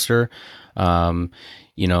your holster.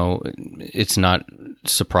 It's not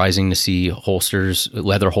surprising to see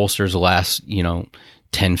leather holsters last,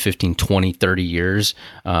 10, 15, 20, 30 years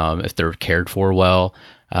if they're cared for well.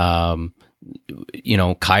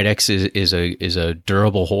 Kydex is a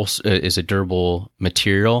durable is a durable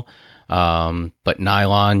material, but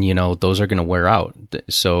nylon, those are going to wear out.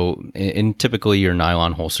 So, and typically your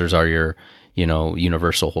nylon holsters are your,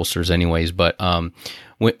 universal holsters anyways. But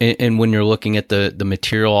when you're looking at the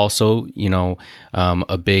material, also,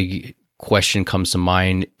 a big question comes to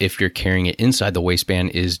mind if you're carrying it inside the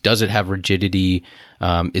waistband is, does it have rigidity?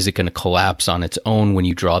 Is it going to collapse on its own when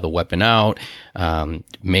you draw the weapon out,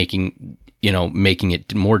 making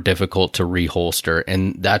it more difficult to reholster?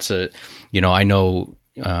 And that's I know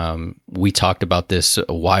we talked about this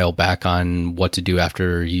a while back on what to do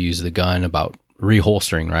after you use the gun about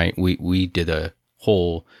reholstering, right? We did a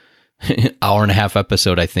whole hour and a half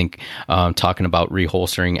episode, I think, talking about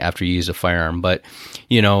reholstering after you use a firearm. But,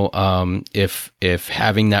 if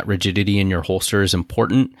having that rigidity in your holster is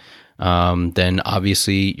important, then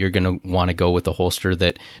obviously you're going to want to go with a holster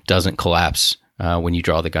that doesn't collapse when you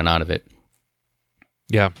draw the gun out of it.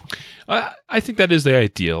 Yeah, I think that is the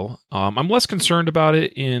ideal. I'm less concerned about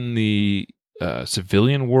it in the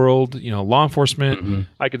civilian world. Law enforcement, mm-hmm.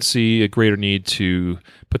 I could see a greater need to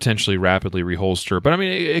potentially rapidly reholster, but I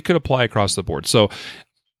mean, it could apply across the board. So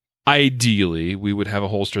ideally, we would have a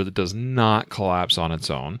holster that does not collapse on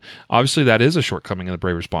its own. Obviously, that is a shortcoming in the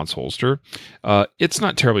Brave Response holster. It's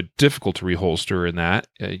not terribly difficult to reholster in that.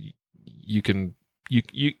 You can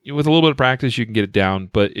you with a little bit of practice, you can get it down,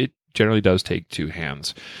 but it generally does take two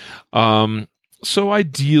hands. So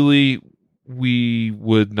ideally, we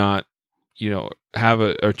would not, have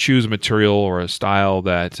or choose a material or a style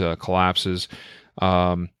that collapses.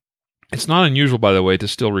 It's not unusual, by the way, to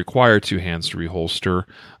still require two hands to reholster,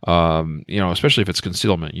 especially if it's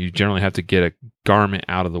concealment. You generally have to get a garment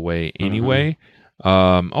out of the way anyway,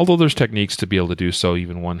 although there's techniques to be able to do so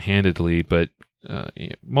even one-handedly, but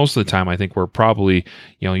most of the time I think we're probably,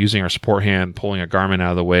 using our support hand, pulling a garment out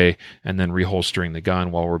of the way, and then reholstering the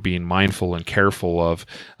gun while we're being mindful and careful of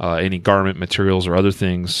any garment materials or other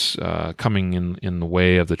things coming in the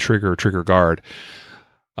way of the trigger guard.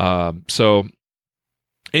 So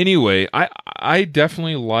anyway, I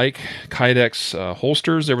definitely like Kydex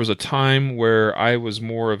holsters. There was a time where I was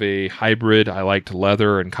more of a hybrid. I liked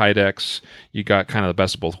leather and Kydex. You got kind of the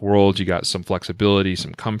best of both worlds. You got some flexibility,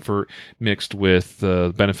 some comfort mixed with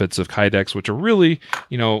the benefits of Kydex, which are really,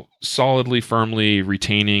 solidly, firmly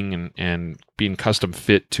retaining and being custom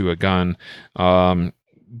fit to a gun.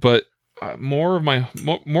 But more of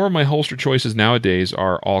my holster choices nowadays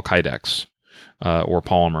are all Kydex or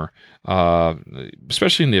polymer.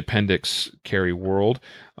 Especially in the appendix carry world,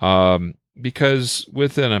 because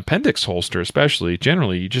with an appendix holster, especially,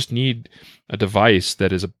 generally you just need a device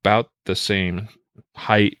that is about the same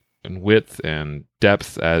height and width and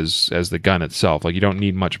depth as the gun itself. Like, you don't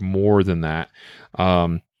need much more than that.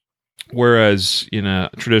 Whereas in a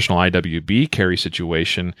traditional IWB carry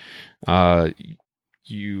situation,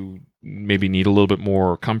 you maybe need a little bit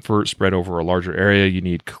more comfort spread over a larger area. You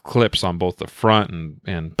need clips on both the front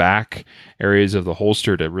and back areas of the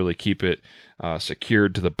holster to really keep it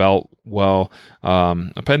secured to the belt well.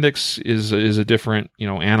 Appendix is a different,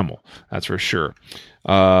 animal, that's for sure.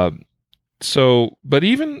 But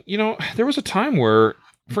even, there was a time where,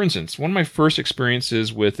 for instance, one of my first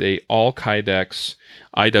experiences with a all Kydex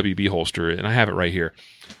IWB holster, and I have it right here.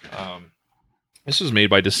 This was made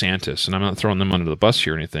by DeSantis, and I'm not throwing them under the bus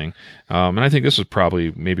here or anything. And I think this was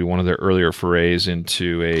probably maybe one of their earlier forays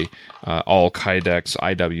into a all Kydex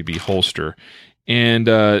IWB holster. And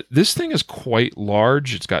this thing is quite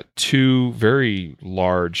large. It's got two very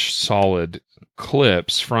large, solid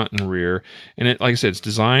clips, front and rear. And it, like I said, it's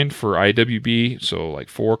designed for IWB, so like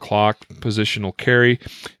 4 o'clock positional carry.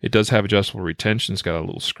 It does have adjustable retention. It's got a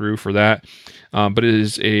little screw for that. But it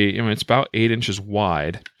is it's about 8 inches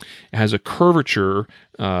wide. It has a curvature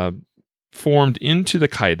formed into the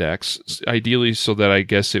Kydex, ideally so that I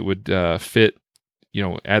guess it would fit,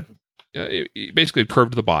 at it basically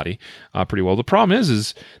curved the body pretty well. The problem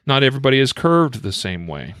is not everybody is curved the same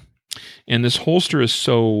way. And this holster is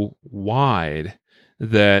so wide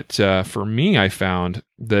that for me, I found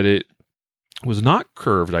that it was not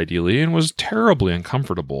curved ideally and was terribly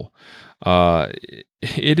uncomfortable.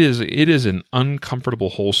 It is an uncomfortable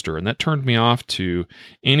holster, and that turned me off to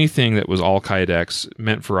anything that was all Kydex,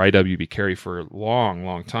 meant for IWB carry for a long,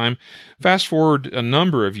 long time. Fast forward a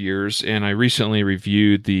number of years, and I recently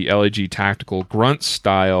reviewed the LAG Tactical Grunt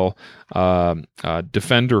style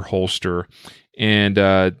Defender holster, and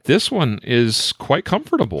this one is quite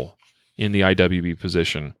comfortable in the IWB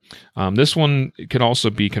position. This one can also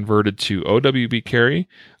be converted to OWB carry.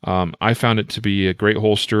 I found it to be a great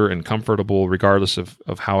holster and comfortable regardless of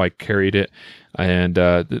how I carried it. And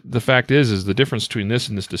the fact is the difference between this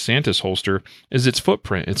and this DeSantis holster is its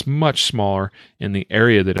footprint. It's much smaller in the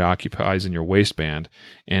area that it occupies in your waistband,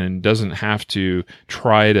 and doesn't have to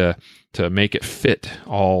try to make it fit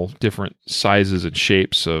all different sizes and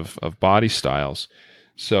shapes of body styles.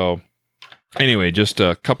 So anyway, just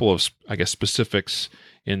a couple of, I guess, specifics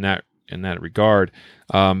in that regard.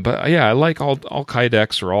 But yeah, I like all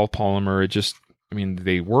Kydex or all polymer.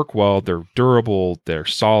 They work well. They're durable. They're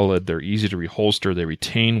solid. They're easy to reholster. They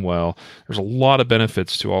retain well. There's a lot of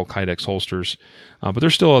benefits to all Kydex holsters, but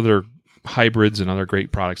there's still other hybrids and other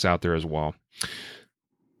great products out there as well.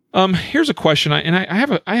 Here's a question, I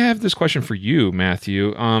have this question for you,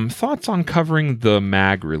 Matthew. Thoughts on covering the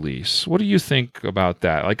mag release? What do you think about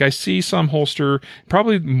that? Like, I see some holster,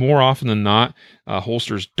 probably more often than not,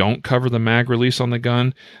 holsters don't cover the mag release on the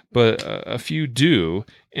gun, but a few do.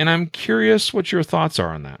 And I'm curious what your thoughts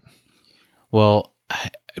are on that. Well,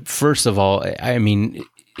 first of all,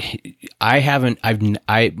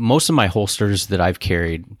 most of my holsters that I've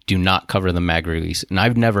carried do not cover the mag release, and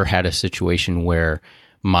I've never had a situation where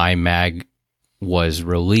my mag was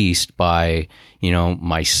released by,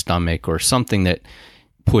 my stomach or something that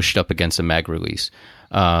pushed up against a mag release.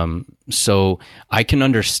 So I can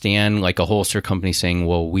understand like a holster company saying,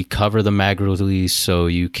 well, we cover the mag release so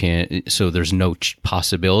there's no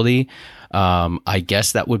possibility. I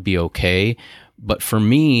guess that would be okay. But for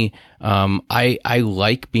me, I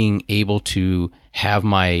like being able to have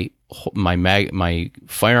my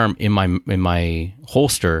firearm in my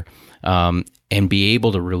holster, and be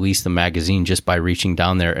able to release the magazine just by reaching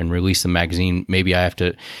down there and release the magazine. Maybe I have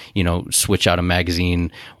to, switch out a magazine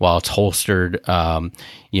while it's holstered,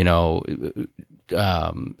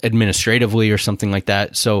 administratively or something like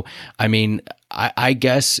that. So, I mean, I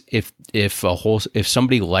guess if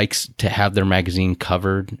somebody likes to have their magazine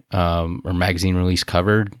covered, or magazine release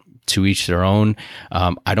covered, to each their own.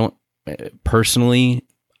 I don't personally,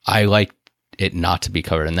 I like it not to be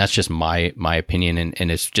covered, and that's just my opinion.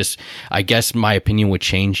 And it's just, I guess my opinion would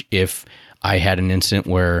change if I had an incident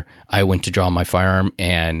where I went to draw my firearm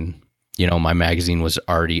and my magazine was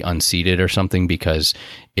already unseated or something because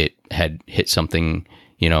it had hit something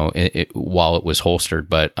while it was holstered.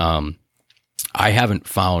 But I haven't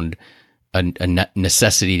found a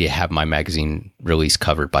necessity to have my magazine release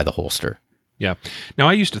covered by the holster. Yeah. Now,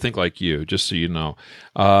 I used to think like you, just so you know,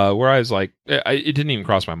 where I was like, it didn't even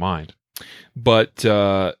cross my mind. But,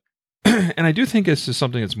 and I do think this is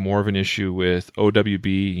something that's more of an issue with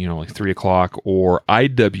OWB, like 3 o'clock, or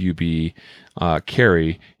IWB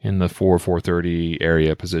carry in the 4:30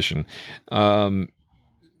 area position.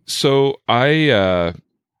 So I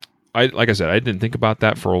like I said, I didn't think about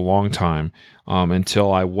that for a long time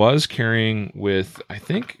until I was carrying with, I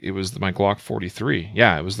think it was my Glock 43.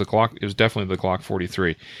 Yeah, it was definitely the Glock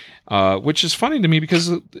 43. Which is funny to me because,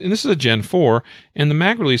 and this is a Gen 4, and the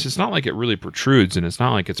mag release, it's not like it really protrudes, and it's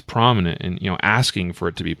not like it's prominent and, asking for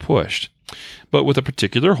it to be pushed. But with a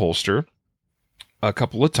particular holster, a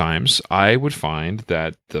couple of times, I would find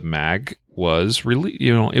that the mag was really,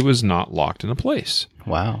 it was not locked into place.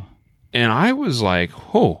 Wow. And I was like,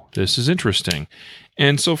 oh, this is interesting.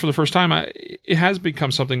 And so for the first time, it has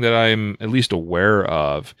become something that I'm at least aware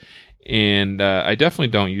of. And I definitely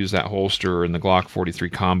don't use that holster in the Glock 43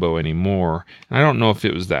 combo anymore. And I don't know if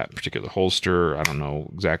it was that particular holster. I don't know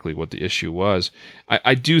exactly what the issue was.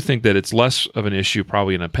 I do think that it's less of an issue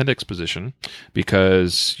probably in appendix position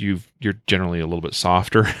because you're generally a little bit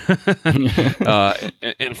softer and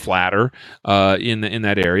flatter in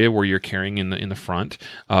that area where you're carrying in the front.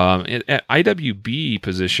 At IWB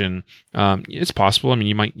position, it's possible. I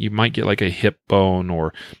mean, you might get like a hip bone,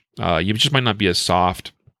 or you just might not be as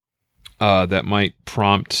soft. That might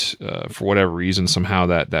prompt, for whatever reason, somehow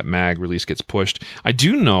that mag release gets pushed. I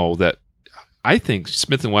do know that I think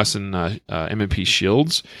Smith & Wesson M&P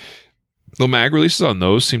shields, the mag releases on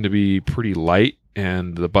those seem to be pretty light,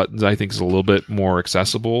 and the buttons I think is a little bit more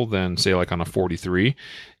accessible than, say, like on a 43.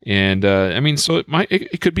 And I mean, so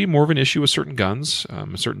it could be more of an issue with certain guns,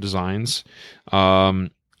 certain designs.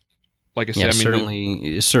 Like I said,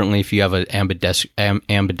 certainly if you have an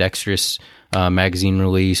ambidextrous magazine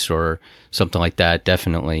release or something like that,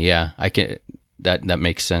 definitely, yeah, I can. That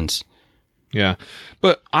makes sense. Yeah,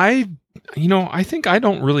 but I think I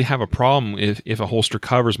don't really have a problem if a holster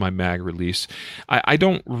covers my mag release. I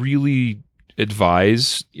don't really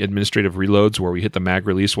advise administrative reloads where we hit the mag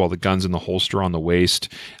release while the gun's in the holster on the waist,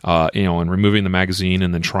 and removing the magazine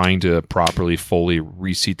and then trying to properly fully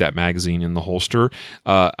reseat that magazine in the holster.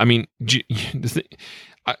 I mean,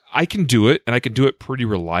 I can do it, and I can do it pretty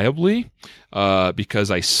reliably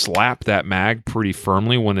because I slap that mag pretty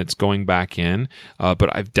firmly when it's going back in.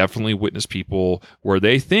 But I've definitely witnessed people where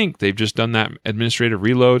they think they've just done that administrative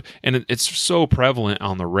reload, and it's so prevalent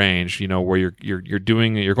on the range. Where you're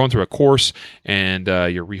going through a course and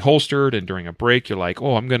you're reholstered, and during a break you're like,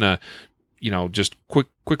 oh, I'm gonna, just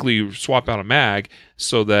quickly swap out a mag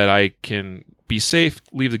so that I can be safe,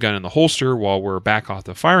 leave the gun in the holster while we're back off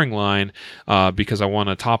the firing line, because I want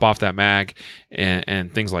to top off that mag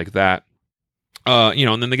and things like that.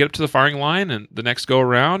 And then they get up to the firing line and the next go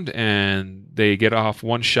around and they get off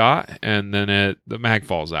one shot and then the mag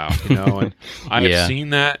falls out, and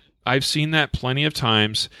I've seen that plenty of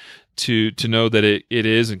times to know that it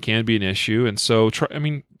is and can be an issue. And so,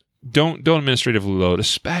 don't administratively load,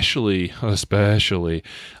 especially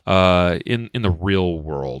in the real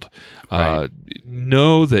world. Right.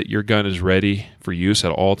 Know that your gun is ready for use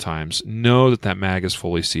at all times. Know that mag is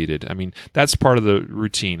fully seated. I mean, that's part of the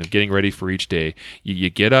routine of getting ready for each day. You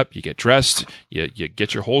get up, you get dressed, you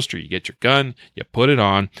get your holster, you get your gun, you put it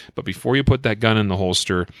on. But before you put that gun in the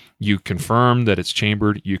holster, you confirm that it's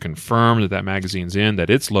chambered. You confirm that magazine's in, that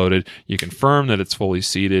it's loaded. You confirm that it's fully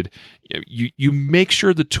seated. You make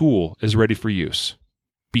sure the tool is ready for use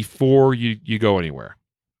before you go anywhere.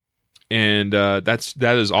 And that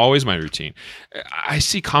is always my routine. I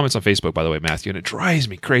see comments on Facebook, by the way, Matthew, and it drives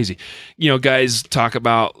me crazy. Guys talk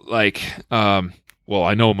about like, well,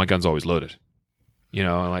 I know my gun's always loaded. You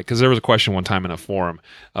know, like, because there was a question one time in a forum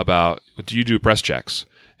about, do you do press checks?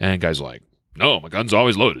 And the guy's like, no, my gun's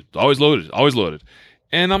always loaded, always loaded, always loaded.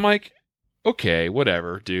 And I'm like, okay,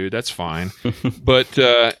 whatever, dude, that's fine. But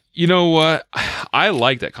you know what? I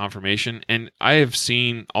like that confirmation. And I have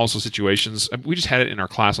seen also situations, we just had it in our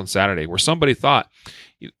class on Saturday, where somebody thought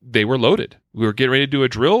they were loaded. We were getting ready to do a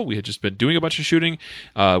drill. We had just been doing a bunch of shooting.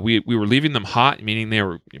 We were leaving them hot,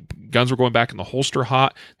 meaning guns were going back in the holster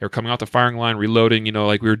hot. They were coming off the firing line, reloading. You know,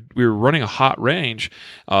 like we were running a hot range.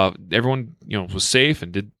 Everyone, you know, was safe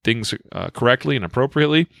and did things correctly and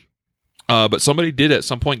appropriately. But somebody did at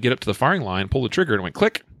some point get up to the firing line, pull the trigger, and went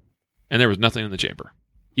click, and there was nothing in the chamber,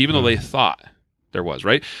 even though they thought there was.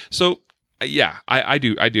 Right. So. Yeah, I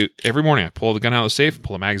do every morning. I pull the gun out of the safe,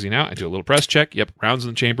 pull the magazine out. I do a little press check. Yep, rounds in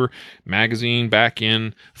the chamber, magazine back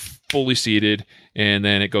in, fully seated, and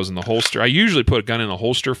then it goes in the holster. I usually put a gun in the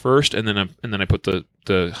holster first, and then I put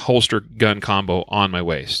the holster gun combo on my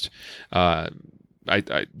waist.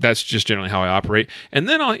 That's just generally how I operate. And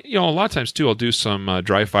then a lot of times too, I'll do some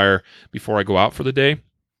dry fire before I go out for the day.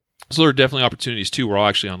 So there are definitely opportunities too where I'll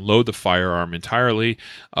actually unload the firearm entirely.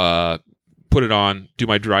 Put it on, do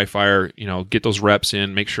my dry fire, you know, get those reps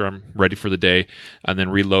in, make sure I'm ready for the day, and then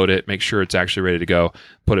reload it, make sure it's actually ready to go,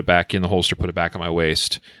 put it back in the holster, put it back on my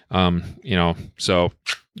waist. You know, so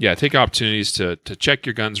yeah, take opportunities to check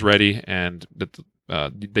your guns ready and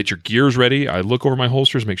that your gear's ready. I look over my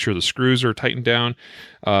holsters, make sure the screws are tightened down.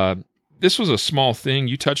 This was a small thing.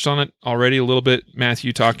 You touched on it already a little bit,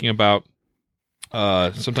 Matthew, talking about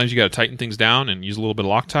sometimes you got to tighten things down and use a little bit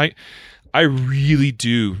of Loctite. I really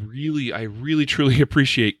truly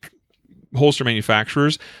appreciate holster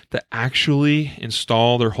manufacturers that actually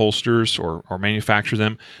install their holsters or manufacture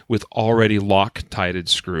them with already Loctited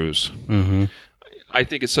screws. Mm-hmm. I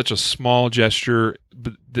think it's such a small gesture,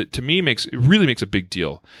 but that to me really makes a big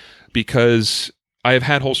deal, because I have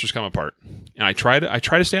had holsters come apart, and I try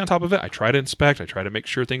to stay on top of it. I try to inspect. I try to make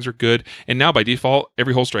sure things are good. And now by default,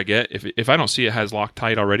 every holster I get, if I don't see it has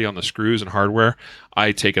Loctite already on the screws and hardware,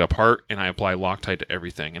 I take it apart and I apply Loctite to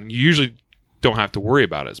everything. And you usually don't have to worry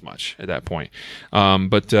about it as much at that point.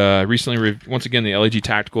 But recently, once again, the LAG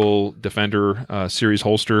Tactical Defender series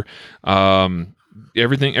holster,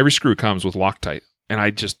 every screw comes with Loctite. And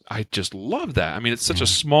I just love that. I mean, it's such a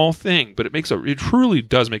small thing, but it truly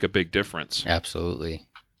does make a big difference. Absolutely.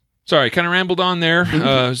 Sorry, I kind of rambled on there.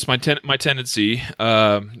 It's my tendency.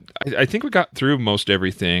 I think we got through most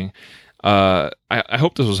everything. I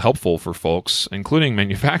hope this was helpful for folks, including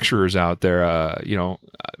manufacturers out there.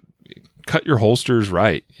 Cut your holsters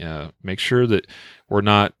right. Make sure that we're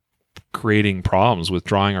not creating problems with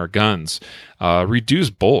drawing our guns. Reduce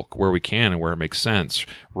bulk where we can and where it makes sense.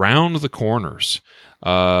 Round the corners.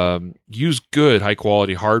 Use good high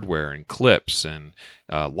quality hardware and clips and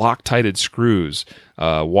Loctited screws,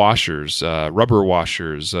 washers, rubber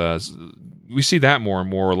washers. We see that more and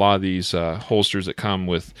more. A lot of these holsters that come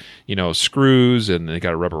with, screws, and they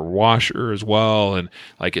got a rubber washer as well, and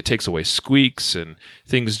like it takes away squeaks, and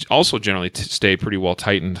things also generally stay pretty well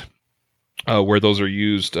tightened where those are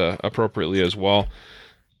used appropriately as well.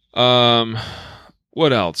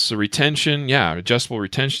 What else? The retention, adjustable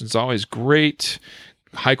retention is always great.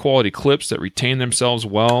 High quality clips that retain themselves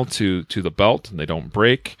well to the belt and they don't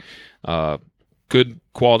break. Good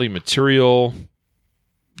quality material.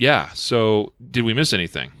 Yeah. So, did we miss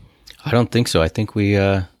anything? I don't think so. I think we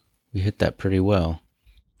hit that pretty well.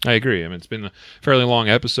 I agree. I mean, it's been a fairly long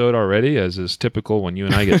episode already, as is typical when you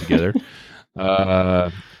and I get together.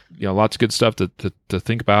 Lots of good stuff to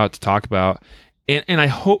think about, to talk about. And I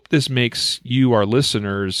hope this makes you, our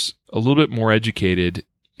listeners, a little bit more educated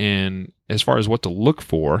in as far as what to look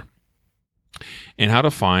for and how to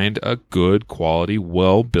find a good quality,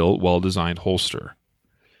 well-built, well-designed holster.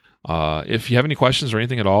 If you have any questions or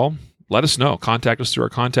anything at all, let us know. Contact us through our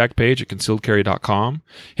contact page at concealedcarry.com.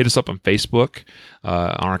 Hit us up on Facebook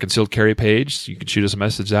on our Concealed Carry page. You can shoot us a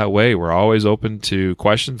message that way. We're always open to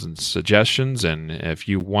questions and suggestions. And if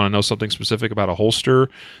you want to know something specific about a holster,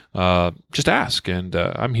 just ask. And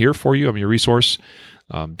I'm here for you. I'm your resource.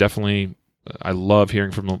 Definitely, I love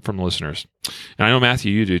hearing from the listeners. And I know,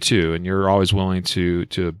 Matthew, you do too. And you're always willing to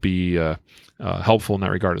be helpful in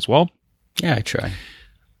that regard as well. Yeah, I try.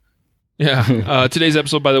 Yeah. Today's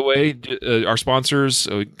episode, by the way, our sponsors,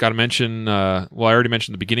 got to mention, I already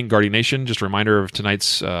mentioned the beginning, Guardian Nation. Just a reminder of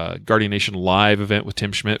tonight's Guardian Nation live event with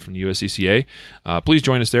Tim Schmidt from the USCCA. Please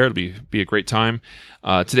join us there. It'll be a great time.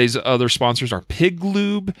 Today's other sponsors are Pig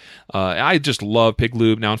Lube. I just love Pig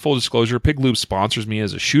Lube. Now, in full disclosure, Pig Lube sponsors me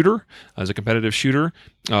as a shooter, as a competitive shooter.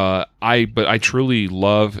 But I truly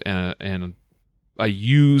love and I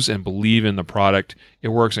use and believe in the product. It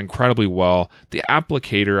works incredibly well. The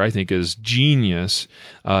applicator, I think, is genius.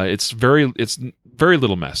 It's very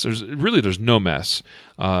little mess. There's no mess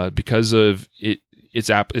because of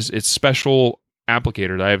its special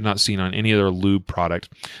applicator that I have not seen on any other lube product.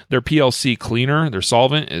 Their PLC cleaner, their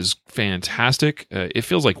solvent, is fantastic. It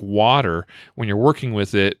feels like water when you're working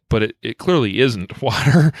with it, but it clearly isn't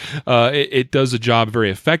water. It does the job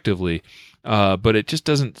very effectively. But it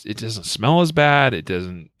doesn't smell as bad.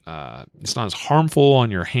 It's not as harmful on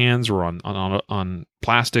your hands or on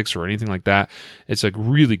plastics or anything like that. It's a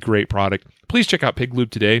really great product. Please check out Pig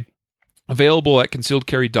Lube today. Available at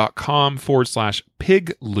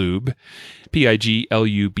concealedcarry.com/piglube,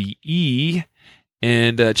 PIGLUBE,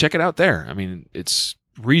 and check it out there. I mean, it's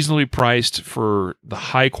reasonably priced for the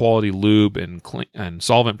high quality lube and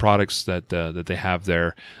solvent products that they have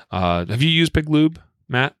there. Have you used Pig Lube,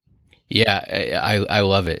 Matt? Yeah, I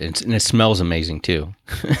love it. And it smells amazing too.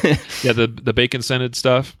 Yeah, the bacon scented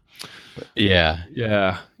stuff. Yeah.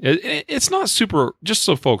 It's not super. Just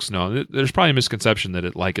so folks know, there's probably a misconception that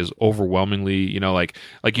it is overwhelmingly, like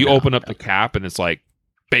you open up the cap and it's like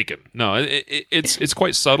bacon. No, it's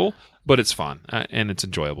quite subtle, but it's fun and it's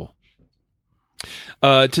enjoyable.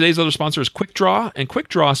 Today's other sponsor is Quick Draw, and Quick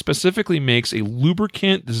Draw specifically makes a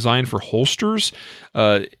lubricant designed for holsters.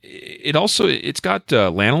 It's got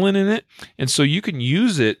lanolin in it, and so you can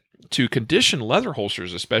use it to condition leather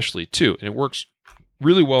holsters, especially too, and it works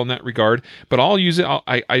really well in that regard. But I'll use it.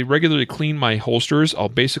 I regularly clean my holsters. I'll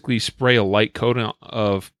basically spray a light coat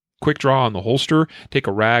of Quick Draw on the holster, take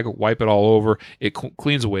a rag, wipe it all over. It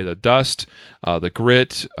cleans away the dust, the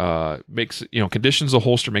grit, conditions the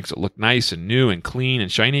holster, makes it look nice and new and clean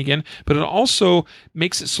and shiny again. But it also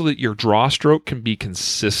makes it so that your draw stroke can be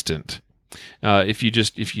consistent. If you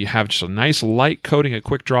have just a nice light coating of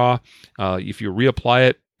Quick Draw, if you reapply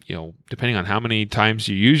it, depending on how many times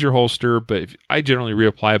you use your holster, but I generally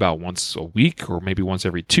reapply about once a week or maybe once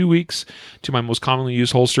every 2 weeks to my most commonly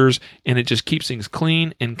used holsters, and it just keeps things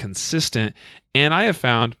clean and consistent. And I have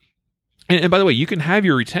found, and by the way, you can have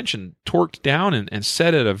your retention torqued down and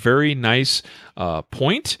set at a very nice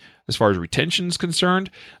point as far as retention is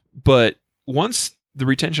concerned, but once the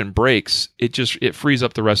retention breaks, it frees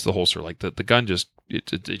up the rest of the holster. Like the gun just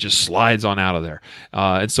slides on out of there.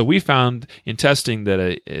 And so we found in testing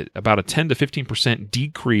that about a 10 to 15%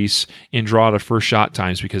 decrease in draw to first shot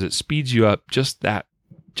times because it speeds you up just that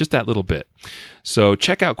little bit. So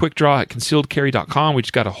check out Quick Draw at concealedcarry.com. We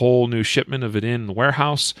just got a whole new shipment of it in the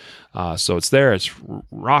warehouse. So it's there. It's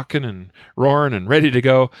rocking and roaring and ready to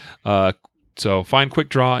go. So find Quick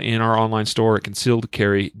Draw in our online store at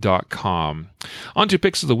concealedcarry.com. On to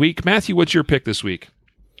picks of the week. Matthew, what's your pick this week?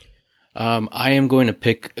 I am going to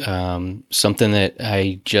pick something that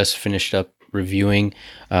I just finished up reviewing.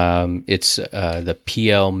 It's the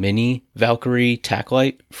PL Mini Valkyrie tack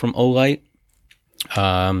light from Olight.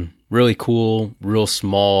 Really cool, real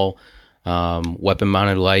small,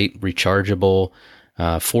 weapon-mounted light, rechargeable,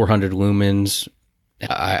 400 lumens.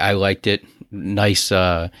 I liked it. Nice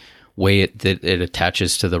way that it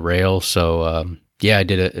attaches to the rail. So I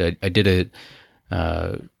did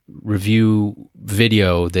a review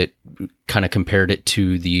video that kind of compared it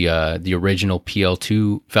to the original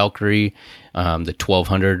PL2 Valkyrie, the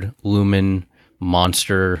 1200 lumen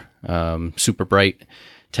monster super bright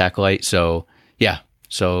tack light. So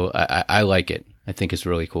I like it. I think it's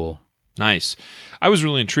really cool. Nice. I was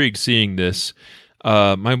really intrigued seeing this.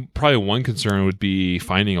 My probably one concern would be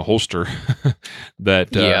finding a holster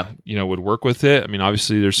that would work with it. I mean,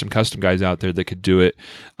 obviously, there's some custom guys out there that could do it.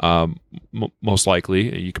 Most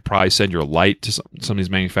likely, you could probably send your light to some of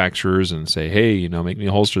these manufacturers and say, "Hey, make me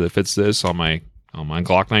a holster that fits this on my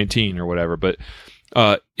Glock 19 or whatever." But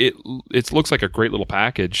it looks like a great little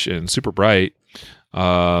package and super bright.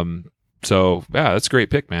 So yeah, that's a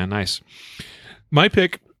great pick, man. Nice. My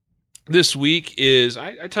pick this week is,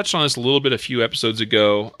 I touched on this a little bit a few episodes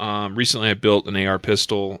ago. Recently, I built an AR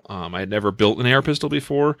pistol. I had never built an AR pistol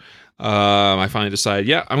before. I finally decided,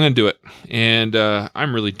 yeah, I'm going to do it. And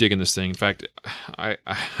I'm really digging this thing. In fact,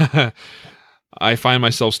 I find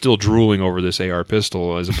myself still drooling over this AR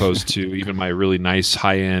pistol as opposed to even my really nice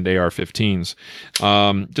high-end AR-15s.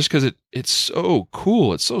 Just because it's so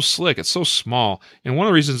cool. It's so slick. It's so small. And one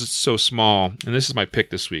of the reasons it's so small, and this is my pick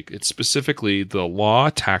this week, it's specifically the Law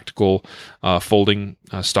Tactical folding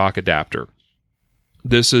stock adapter.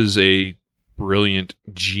 This is a brilliant,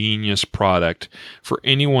 genius product for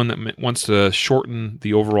anyone that wants to shorten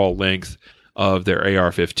the overall length of their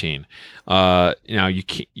AR-15. Now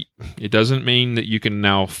it doesn't mean that you can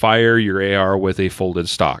now fire your AR with a folded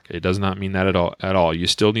stock. It does not mean that at all. You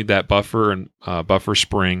still need that buffer and buffer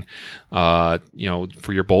spring, for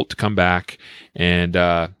your bolt to come back, and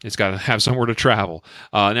it's got to have somewhere to travel.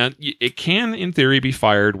 Now it can, in theory, be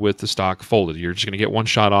fired with the stock folded. You're just going to get one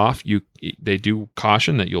shot off. They do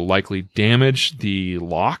caution that you'll likely damage the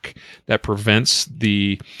lock that prevents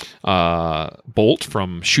the bolt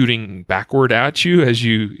from shooting backward at you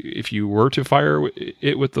if you were to fire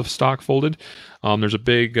it with the stock folded. There's a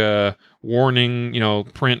big warning,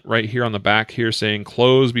 print right here on the back here saying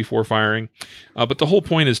close before firing. But the whole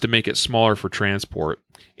point is to make it smaller for transport.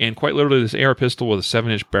 And quite literally, this AR pistol with a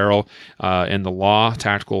 7-inch barrel and the Law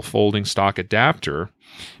tactical folding stock adapter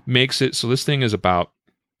makes it so this thing is about,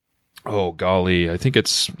 oh golly, I think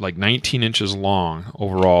it's like 19 inches long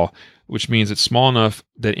overall, which means it's small enough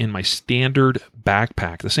that in my standard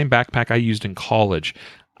backpack, the same backpack I used in college,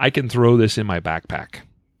 I can throw this in my backpack.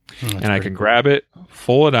 And I can grab it,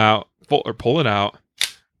 pull it out,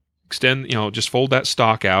 extend, just fold that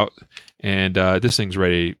stock out, and this thing's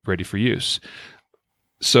ready for use.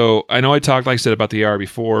 So I know I talked, like I said, about the AR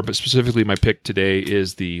before, but specifically my pick today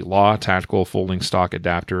is the Law Tactical Folding Stock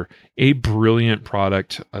Adapter. A brilliant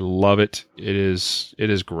product. I love it. It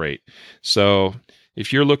is great. So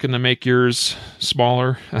if you're looking to make yours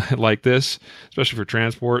smaller like this, especially for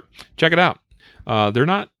transport, check it out. They're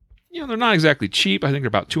not exactly cheap. I think they're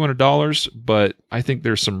about $200, but I think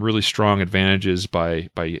there's some really strong advantages by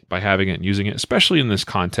having it and using it, especially in this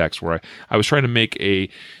context where I was trying to make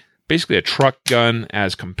basically a truck gun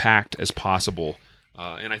as compact as possible.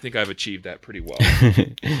 And I think I've achieved that pretty well.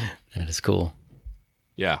 That is cool.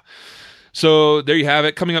 Yeah. So there you have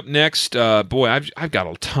it. Coming up next, I've got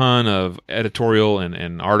a ton of editorial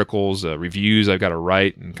and articles, reviews I've got to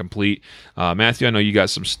write and complete. Matthew, I know you got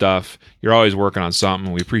some stuff. You're always working on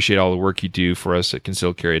something. We appreciate all the work you do for us at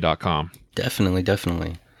concealedcarry.com.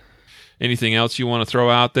 Definitely. Anything else you want to throw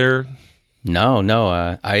out there?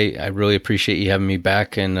 No. I really appreciate you having me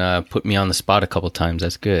back and put me on the spot a couple times.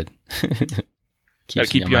 That's good. Got to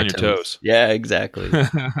keep you on your toes. Yeah, exactly.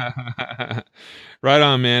 Right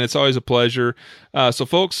on, man. It's always a pleasure. So,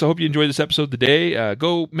 folks, I hope you enjoyed this episode today.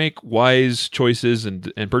 Go make wise choices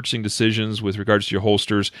and purchasing decisions with regards to your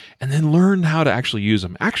holsters, and then learn how to actually use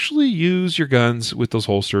them. Actually use your guns with those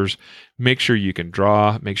holsters. Make sure you can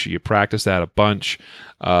draw. Make sure you practice that a bunch.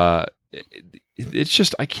 It's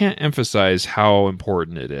just, I can't emphasize how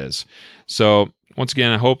important it is. So, once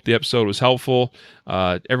again, I hope the episode was helpful.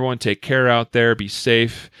 Everyone take care out there. Be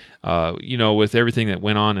safe. With everything that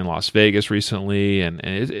went on in Las Vegas recently, and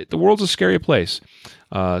the world's a scary place.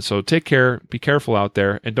 So take care. Be careful out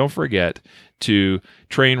there. And don't forget to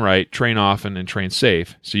train right, train often, and train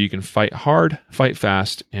safe so you can fight hard, fight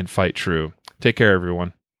fast, and fight true. Take care,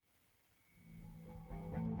 everyone.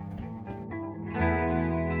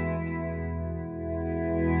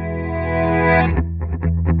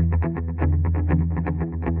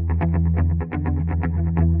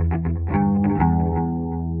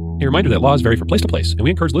 A reminder that laws vary from place to place, and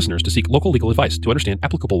we encourage listeners to seek local legal advice to understand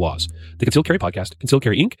applicable laws. The Concealed Carry Podcast, Concealed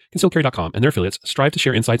Carry Inc., ConcealedCarry.com, and their affiliates strive to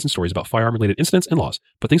share insights and stories about firearm-related incidents and laws,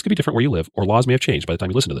 but things could be different where you live, or laws may have changed by the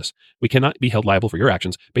time you listen to this. We cannot be held liable for your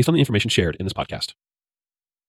actions based on the information shared in this podcast.